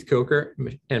 Keith Coker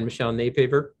and Michelle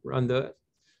Napaver run the.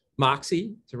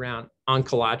 Moxie is around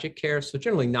oncologic care. So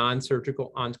generally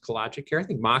non-surgical oncologic care. I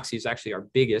think Moxie is actually our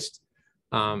biggest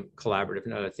collaborative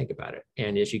now that I think about it.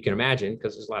 And as you can imagine,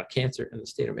 because there's a lot of cancer in the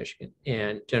state of Michigan.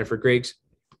 And Jennifer Griggs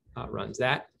runs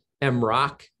that.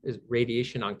 MROC is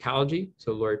radiation oncology.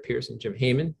 So Lori Pierce and Jim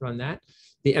Heyman run that.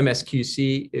 The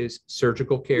MSQC is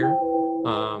surgical care.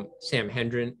 Sam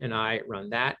Hendren and I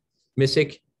run that.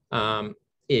 MISIC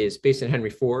is based in Henry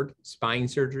Ford, spine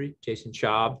surgery. Jason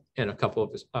Schaub and a couple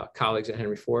of his colleagues at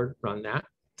Henry Ford run that.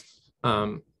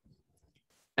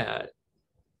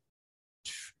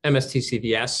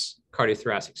 MSTCVS,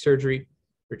 cardiothoracic surgery.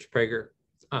 Rich Prager,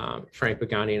 Frank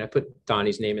Pagani, and I put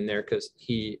Donnie's name in there because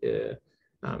he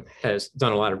has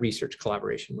done a lot of research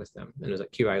collaboration with them and is a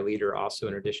QI leader also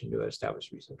in addition to an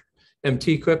established researcher.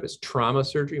 MTQIP is trauma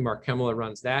surgery. Mark Hemmler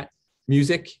runs that.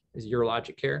 Music is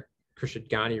urologic care. Krishad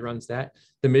Ghani runs that.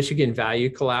 The Michigan Value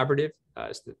Collaborative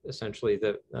is essentially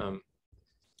the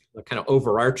kind of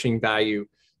overarching value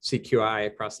CQI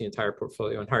across the entire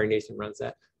portfolio, and Harry Nathan runs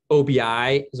that.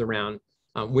 OBI is around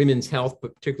women's health,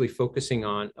 but particularly focusing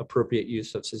on appropriate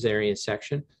use of cesarean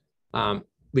section.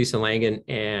 Lisa Langan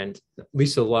and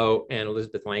Lisa Lowe and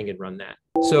Elizabeth Langan run that.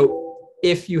 So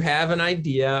if you have an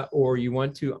idea or you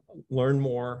want to learn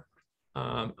more,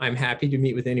 I'm happy to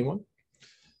meet with anyone.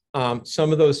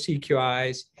 Some of those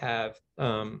CQIs have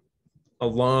a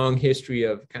long history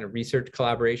of kind of research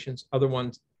collaborations. Other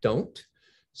ones don't.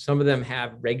 Some of them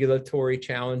have regulatory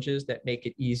challenges that make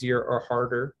it easier or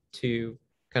harder to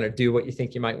kind of do what you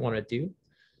think you might want to do.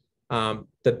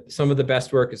 Some of the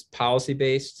best work is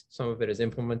policy-based. Some of it is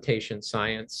implementation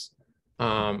science,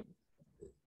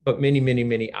 but many, many,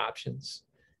 many options.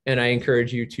 And I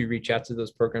encourage you to reach out to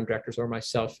those program directors or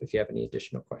myself if you have any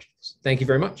additional questions. Thank you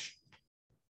very much.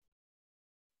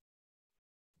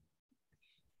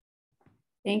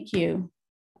 Thank you.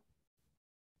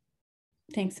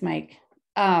 Thanks, Mike.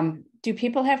 Do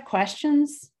people have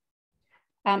questions?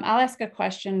 I'll ask a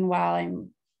question while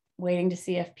I'm waiting to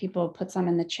see if people put some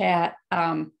in the chat.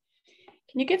 Can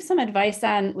you give some advice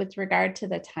on with regard to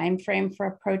the time frame for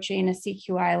approaching a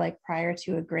CQI, like prior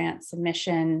to a grant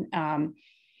submission?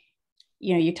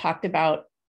 You talked about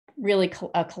really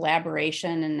a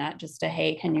collaboration and not just a,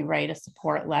 hey, can you write a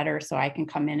support letter so I can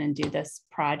come in and do this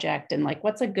project? And like,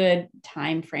 what's a good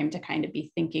time frame to kind of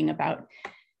be thinking about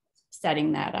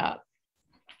setting that up?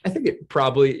 I think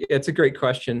it's a great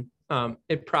question.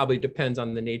 It probably depends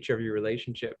on the nature of your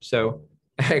relationship. So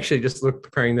I actually just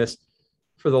preparing this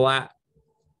for the last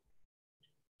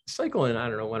cycle, and I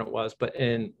don't know when it was, but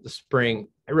in the spring,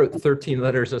 I wrote 13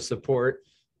 letters of support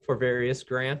for various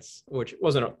grants, which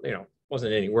wasn't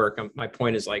any work. My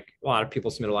point is, like, a lot of people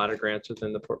submit a lot of grants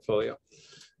within the portfolio.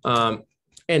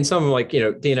 And some like,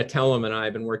 Dana Tellum and I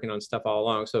have been working on stuff all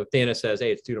along. So if Dana says,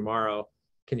 hey, it's due tomorrow,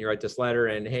 can you write this letter?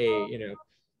 And hey,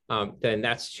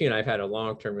 then she and I've had a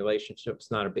long-term relationship. It's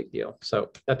not a big deal.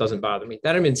 So that doesn't bother me.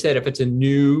 That being said, if it's a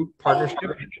new partnership,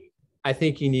 I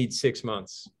think you need 6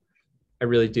 months. I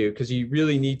really do, because you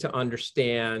really need to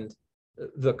understand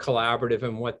the collaborative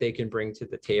and what they can bring to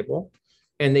the table.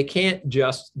 And they can't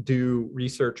just do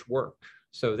research work.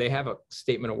 So they have a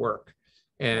statement of work,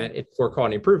 and it's for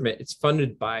quality improvement. It's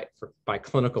funded by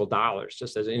clinical dollars,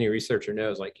 just as any researcher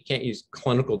knows. Like, you can't use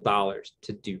clinical dollars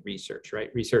to do research,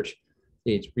 right? Research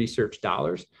needs research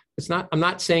dollars. I'm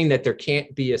not saying that there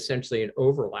can't be essentially an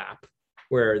overlap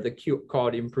where the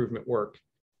quality improvement work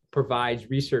provides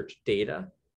research data,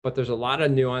 but there's a lot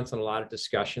of nuance and a lot of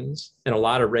discussions and a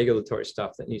lot of regulatory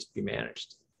stuff that needs to be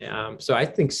managed. So I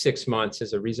think 6 months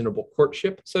is a reasonable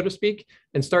courtship, so to speak,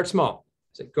 and start small.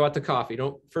 So go out to coffee.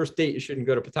 First date, you shouldn't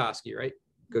go to Petoskey, right?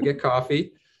 Go get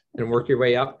coffee, and work your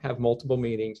way up, have multiple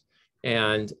meetings,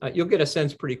 and you'll get a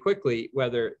sense pretty quickly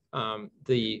whether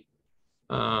the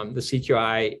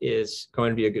CQI is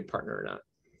going to be a good partner or not.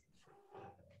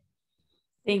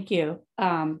 Thank you.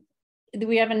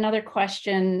 We have another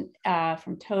question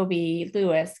from Toby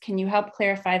Lewis. Can you help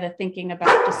clarify the thinking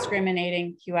about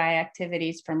discriminating QI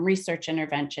activities from research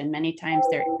intervention? Many times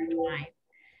they're intertwined.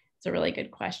 It's a really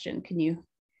good question. Can you?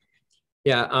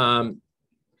 Yeah,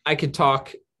 I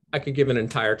could give an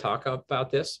entire talk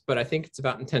about this, but I think it's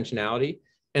about intentionality.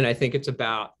 And I think it's at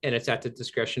the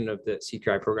discretion of the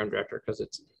CQI program director, because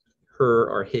it's her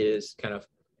or his kind of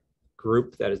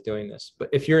group that is doing this. But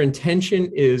if your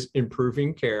intention is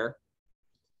improving care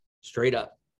straight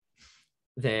up,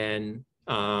 then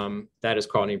that is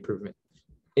quality improvement.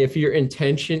 If your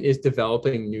intention is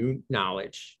developing new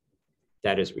knowledge,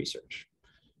 that is research.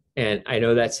 And I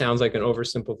know that sounds like an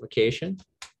oversimplification,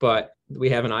 but we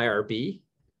have an IRB,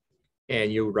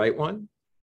 and you write one,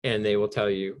 and they will tell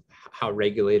you how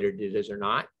regulated it is or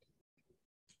not.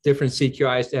 Different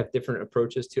CQIs have different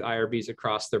approaches to IRBs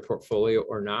across their portfolio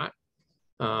or not.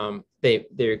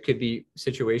 There could be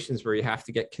situations where you have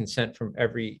to get consent from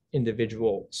every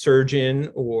individual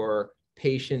surgeon or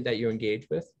patient that you engage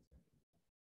with.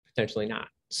 Potentially not.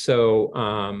 So,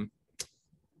 and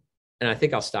I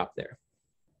think I'll stop there.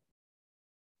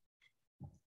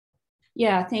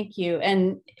 Yeah, thank you.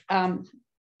 And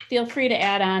feel free to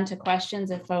add on to questions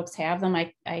if folks have them.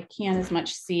 I can't as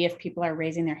much see if people are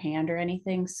raising their hand or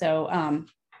anything. So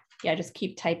yeah, just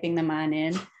keep typing them on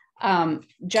in.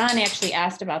 John actually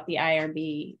asked about the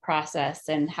IRB process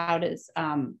and how does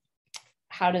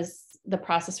the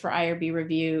process for IRB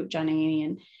review, John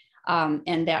Anian,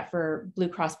 and that for Blue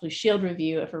Cross Blue Shield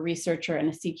review, if a researcher and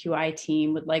a CQI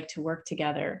team would like to work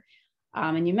together.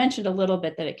 And you mentioned a little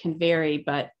bit that it can vary,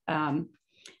 but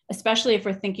especially if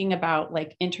we're thinking about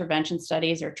like intervention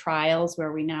studies or trials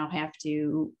where we now have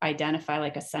to identify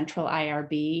like a central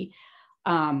IRB.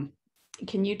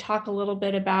 Can you talk a little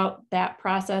bit about that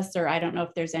process? Or I don't know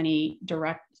if there's any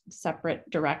separate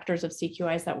directors of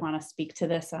CQIs that want to speak to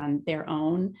this on their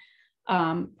own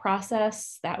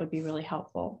process. That would be really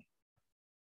helpful.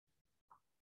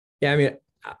 Yeah, I mean,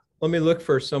 let me look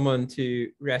for someone to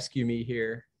rescue me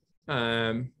here.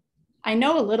 I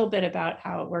know a little bit about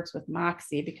how it works with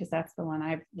Moxie because that's the one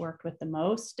I've worked with the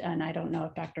most. And I don't know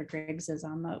if Dr. Griggs is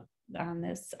on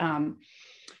this,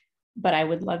 but I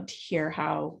would love to hear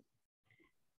how.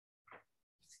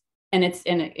 And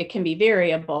it can be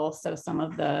variable. So some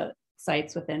of the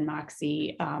sites within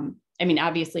Moxie, I mean,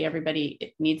 obviously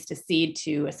everybody needs to cede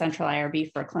to a central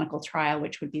IRB for a clinical trial,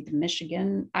 which would be the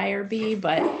Michigan IRB,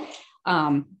 but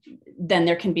then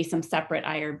there can be some separate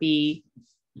IRB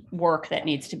work that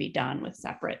needs to be done with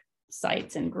separate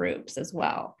sites and groups as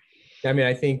well. I mean,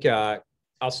 I think I'll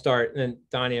start, and then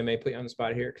Donnie, I may put you on the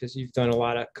spot here because you've done a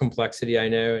lot of complexity, I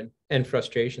know, and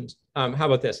frustrations. How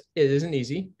about this? It isn't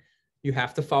easy. You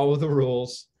have to follow the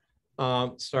rules.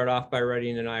 Start off by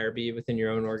writing an IRB within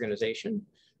your own organization.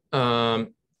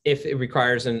 If it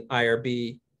requires an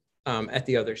IRB at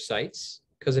the other sites,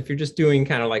 because if you're just doing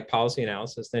kind of like policy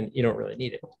analysis, then you don't really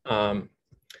need it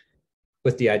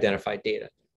with the identified data.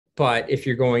 But if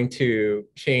you're going to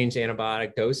change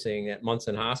antibiotic dosing at months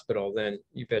in hospital, then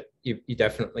you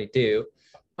definitely do.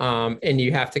 And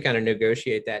you have to kind of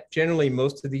negotiate that. Generally,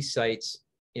 most of these sites,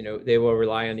 you know, they will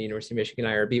rely on the University of Michigan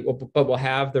IRB, but will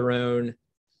have their own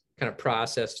kind of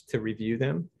process to review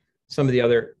them. Some of the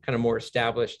other kind of more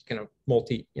established kind of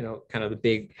kind of the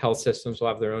big health systems will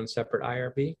have their own separate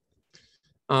IRB.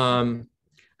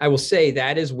 I will say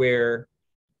that is where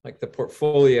like the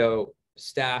portfolio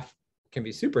staff can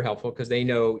be super helpful because they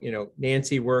know, you know,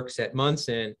 Nancy works at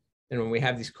Munson, and when we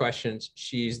have these questions,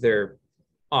 she's their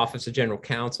office of general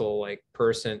counsel like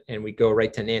person, and we go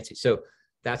right to Nancy. So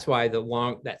that's why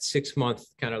that 6 month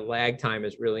kind of lag time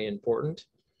is really important.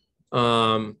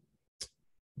 But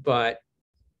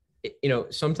you know,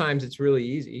 sometimes it's really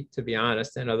easy, to be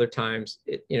honest, and other times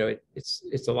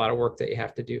it's a lot of work that you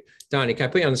have to do. Donnie, can I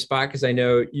put you on the spot because I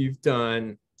know you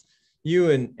and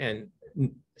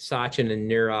Sachin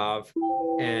and Nirav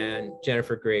and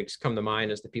Jennifer Griggs come to mind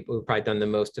as the people who've probably done the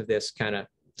most of this kind of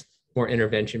more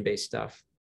intervention-based stuff.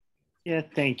 Yeah,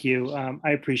 thank you.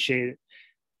 I appreciate it.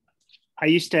 I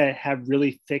used to have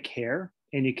really thick hair,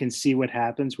 and you can see what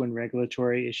happens when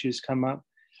regulatory issues come up.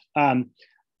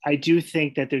 I do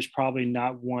think that there's probably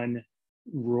not one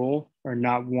rule or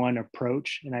not one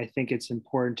approach. And I think it's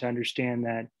important to understand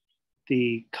that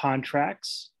the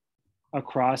contracts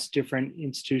across different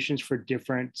institutions for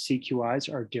different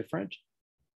CQIs are different.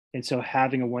 And so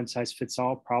having a one size fits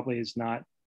all probably is not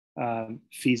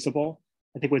feasible.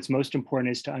 I think what's most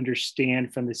important is to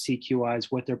understand from the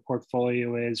CQIs what their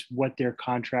portfolio is, what their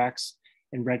contracts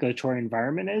and regulatory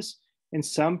environment is. And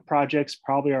some projects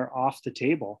probably are off the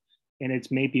table, and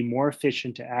it's maybe more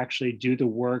efficient to actually do the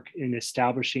work in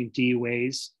establishing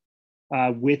DUAs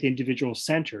with individual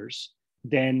centers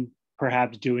than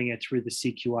perhaps doing it through the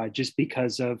CQI, just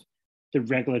because of the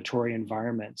regulatory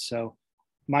environment. So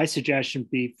my suggestion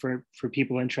would be for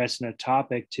people interested in a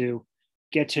topic to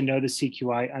get to know the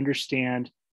CQI,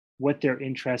 understand what their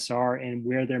interests are and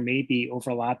where there may be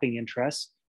overlapping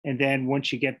interests. And then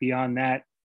once you get beyond that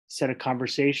set of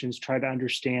conversations, try to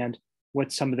understand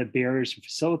what some of the barriers and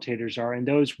facilitators are. And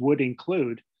those would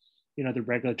include, the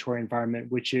regulatory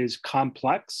environment, which is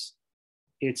complex.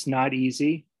 It's not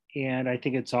easy. And I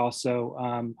think it's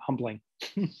also humbling.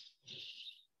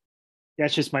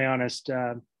 That's just my honest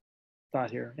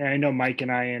thought here. And I know Mike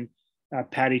and I and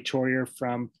Patty Toyer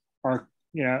from our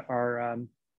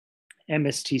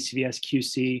MST-CVS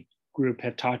QC group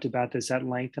have talked about this at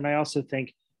length. And I also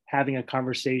think having a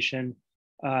conversation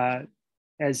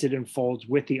as it unfolds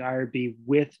with the IRB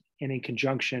and in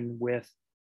conjunction with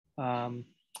the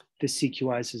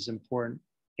CQIs is important,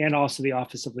 and also the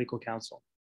Office of Legal Counsel,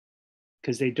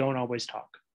 because they don't always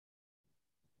talk.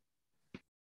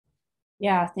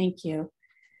 Yeah, thank you.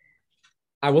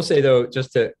 I will say, though,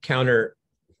 just to counter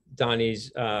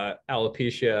Donnie's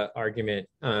alopecia argument,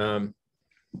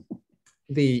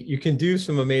 you can do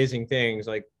some amazing things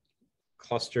like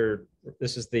cluster.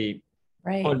 This is the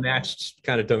unmatched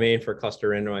kind of domain for cluster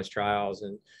randomized trials,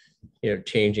 and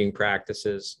changing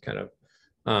practices kind of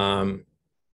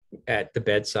at the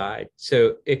bedside.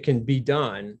 So it can be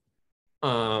done,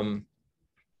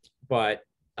 but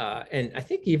and I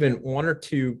think even one or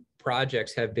two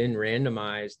projects have been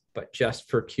randomized, but just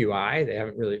for QI. They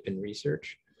haven't really been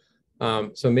researched.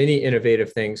 So many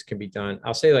innovative things can be done.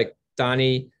 I'll say, like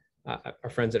Donnie,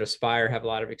 our friends at Aspire have a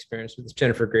lot of experience with this.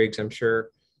 Jennifer Griggs, I'm sure.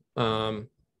 But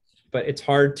it's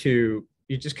hard you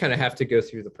just kind of have to go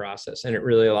through the process. And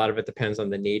a lot of it depends on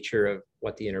the nature of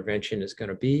what the intervention is going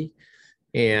to be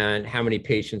and how many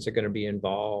patients are going to be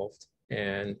involved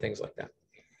and things like that.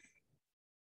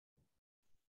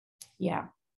 Yeah.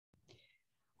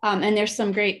 And there's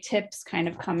some great tips kind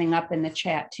of coming up in the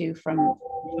chat too from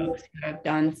folks who have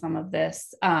done some of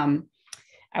this. I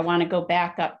want to go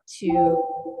back up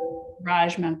to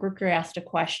Raj Mangrukar asked a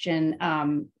question,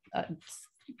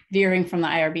 veering from the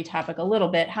IRB topic a little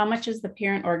bit. How much is the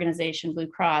parent organization, Blue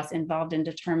Cross, involved in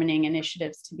determining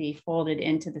initiatives to be folded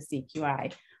into the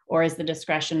CQI? Or is the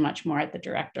discretion much more at the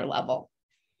director level?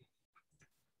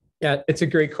 Yeah, it's a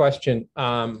great question.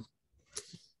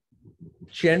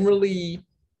 Generally,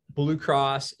 Blue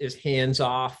Cross is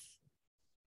hands-off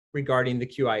regarding the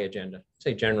QI agenda.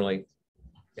 Say generally,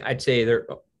 I'd say they're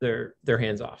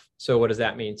hands-off. So what does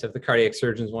that mean? So if the cardiac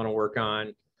surgeons want to work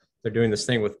on, they're doing this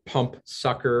thing with pump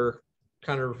sucker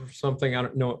kind of something. I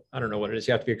don't know what it is.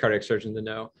 You have to be a cardiac surgeon to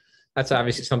know. That's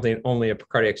obviously something only a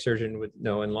cardiac surgeon would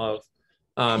know and love.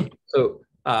 So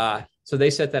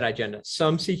they set that agenda.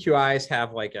 Some CQIs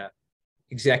have like a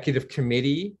executive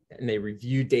committee, and they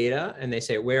review data and they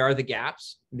say, where are the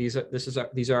gaps? These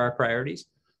are our priorities.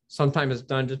 Sometimes it's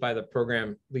done just by the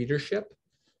program leadership.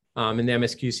 In the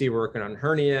MSQC, we're working on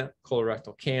hernia,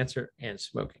 colorectal cancer, and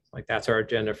smoking. Like that's our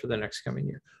agenda for the next coming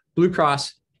year. Blue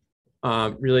Cross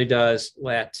really does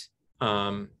let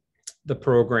the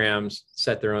programs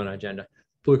set their own agenda.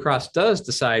 Blue Cross does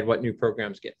decide what new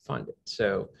programs get funded.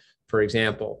 So, for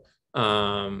example,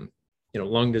 lung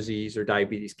disease or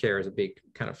diabetes care is a big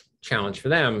kind of challenge for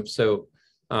them. So,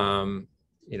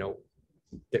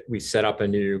 we set up a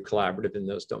new collaborative in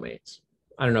those domains.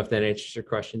 I don't know if that answers your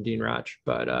question, Dean Raj,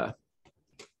 but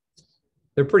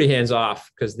they're pretty hands-off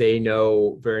because they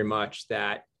know very much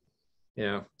that,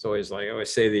 it's always like I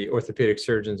always say, the orthopedic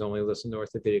surgeons only listen to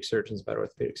orthopedic surgeons about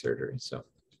orthopedic surgery. So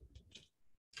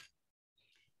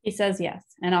he says yes,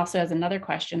 and also has another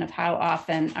question of how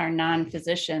often are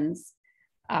non-physicians,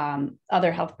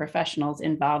 other health professionals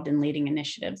involved in leading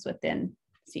initiatives within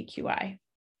CQI?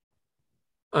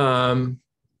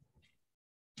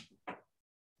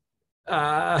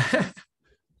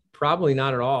 Probably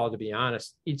not at all, to be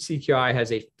honest. Each CQI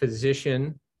has a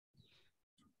physician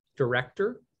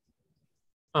director.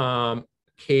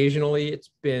 Occasionally, it's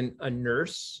been a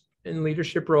nurse in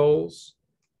leadership roles.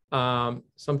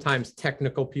 Sometimes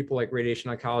technical people like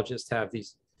radiation oncologists have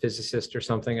these physicists or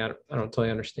something. I don't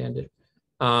totally understand it.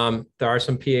 There are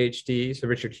some PhDs. So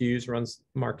Richard Hughes runs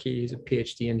Marquis. He's a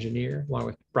PhD engineer, along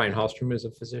with Brian Hallstrom, who's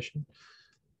a physician.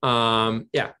 But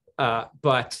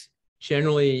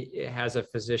generally, it has a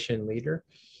physician leader.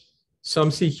 Some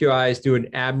CQIs do an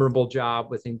admirable job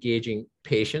with engaging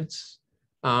patients.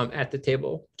 at the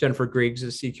table. Jennifer Griggs'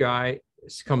 CQI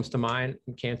comes to mind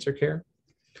in cancer care,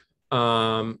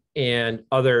 and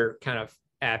other kind of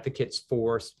advocates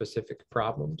for specific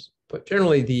problems. But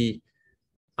generally,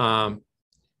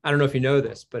 I don't know if you know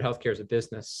this, but healthcare is a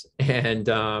business, and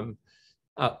a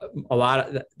lot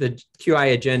of the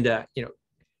QI agenda,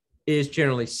 is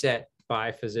generally set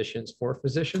by physicians for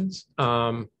physicians.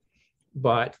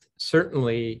 But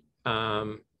certainly,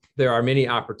 there are many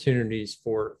opportunities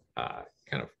for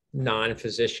kind of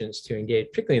non-physicians to engage,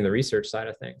 particularly in the research side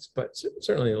of things, but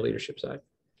certainly in the leadership side.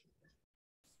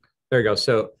 There you go.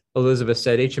 So Elizabeth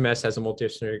said HMS has a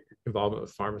multidisciplinary involvement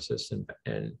with pharmacists and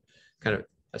kind of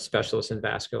a specialist in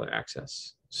vascular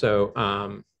access. So,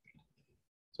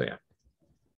 so yeah,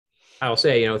 I'll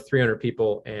say, 300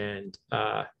 people and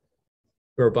a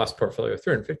robust portfolio of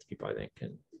 350 people, I think.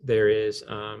 And there is,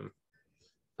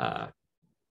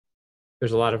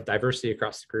 there's a lot of diversity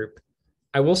across the group.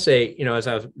 I will say, as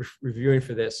I was reviewing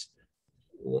for this,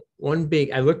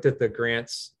 I looked at the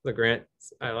grants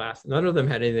I laughed. None of them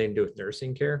had anything to do with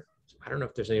nursing care. I don't know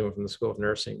if there's anyone from the School of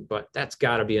Nursing, but that's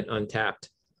got to be an untapped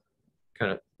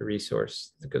kind of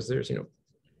resource, because there's,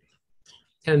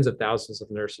 tens of thousands of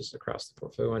nurses across the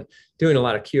portfolio, and doing a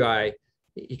lot of QI,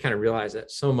 you kind of realize that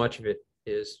so much of it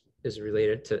is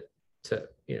related to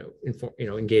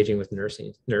engaging with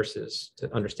nurses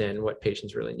to understand what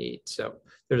patients really need. So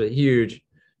there's a huge,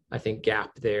 I think,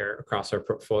 gap there across our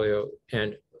portfolio.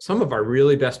 And some of our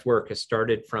really best work has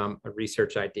started from a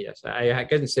research idea. So I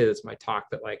couldn't say that's my talk,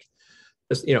 but like,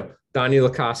 Donnie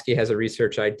Lukoski has a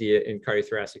research idea in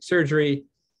cardiothoracic surgery.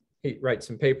 He writes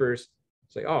some papers.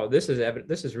 It's like, oh, this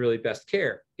is really best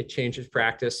care. It changes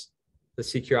practice. The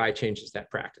CQI changes that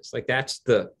practice. Like, that's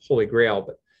the holy grail.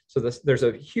 But so there's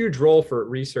a huge role for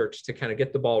research to kind of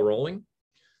get the ball rolling.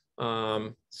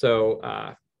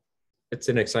 So it's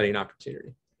an exciting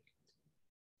opportunity.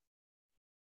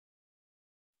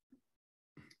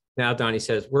 Now, Donnie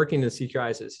says, working in the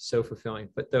CQIs is so fulfilling,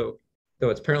 but though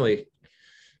it's apparently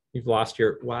you've lost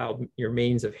your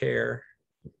manes of hair.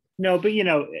 No, but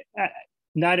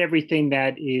not everything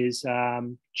that is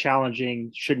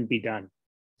challenging shouldn't be done,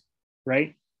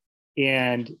 right?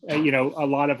 And a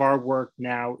lot of our work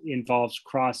now involves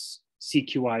cross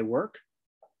CQI work,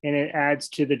 and it adds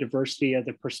to the diversity of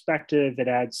the perspective. It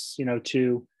adds,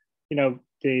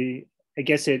 I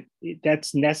guess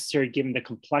that's necessary given the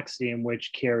complexity in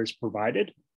which care is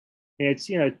provided. And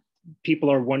it's, people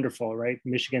are wonderful, right?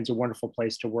 Michigan's a wonderful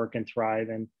place to work and thrive,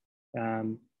 and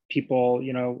people,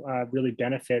 really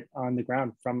benefit on the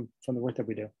ground from the work that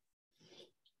we do.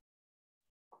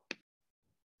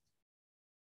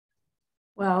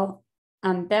 Well,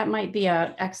 that might be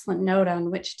an excellent note on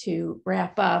which to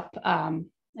wrap up.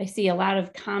 I see a lot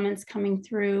of comments coming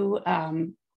through.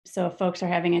 So if folks are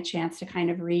having a chance to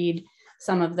kind of read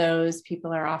some of those,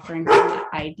 people are offering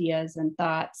ideas and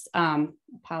thoughts.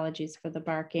 Apologies for the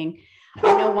barking.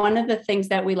 I know one of the things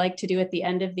that we like to do at the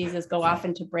end of these is go off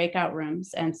into breakout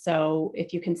rooms. And so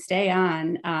if you can stay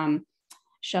on,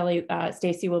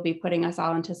 Stacy will be putting us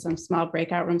all into some small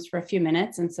breakout rooms for a few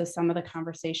minutes. And so some of the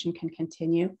conversation can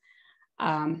continue.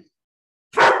 Probably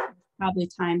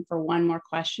time for one more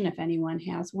question if anyone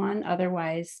has one.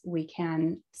 Otherwise, we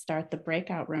can start the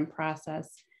breakout room process.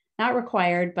 Not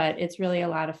required, but it's really a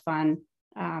lot of fun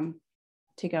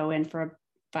to go in for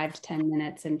 5 to 10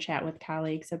 minutes and chat with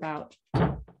colleagues about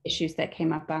issues that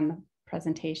came up on the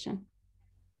presentation.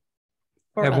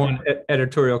 I have one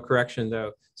editorial correction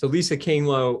though. So Lisa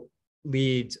Kinglow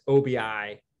leads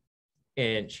OBI,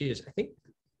 and she is, I think,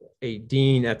 a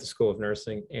dean at the School of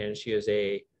Nursing, and she is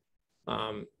a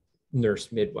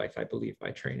nurse midwife, I believe,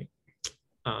 by training.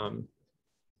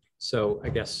 So I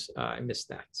guess I missed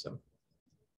that. So.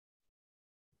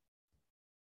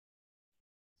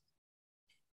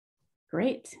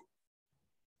 Great.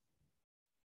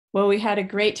 Well, we had a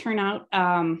great turnout,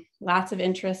 lots of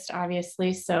interest,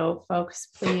 obviously. So folks,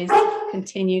 please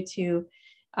continue to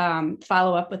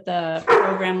follow up with the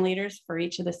program leaders for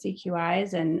each of the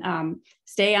CQIs, and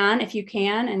stay on if you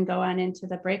can, and go on into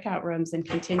the breakout rooms and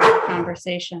continue the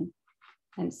conversation.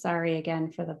 And sorry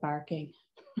again for the barking.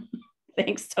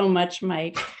 Thanks so much,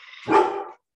 Mike.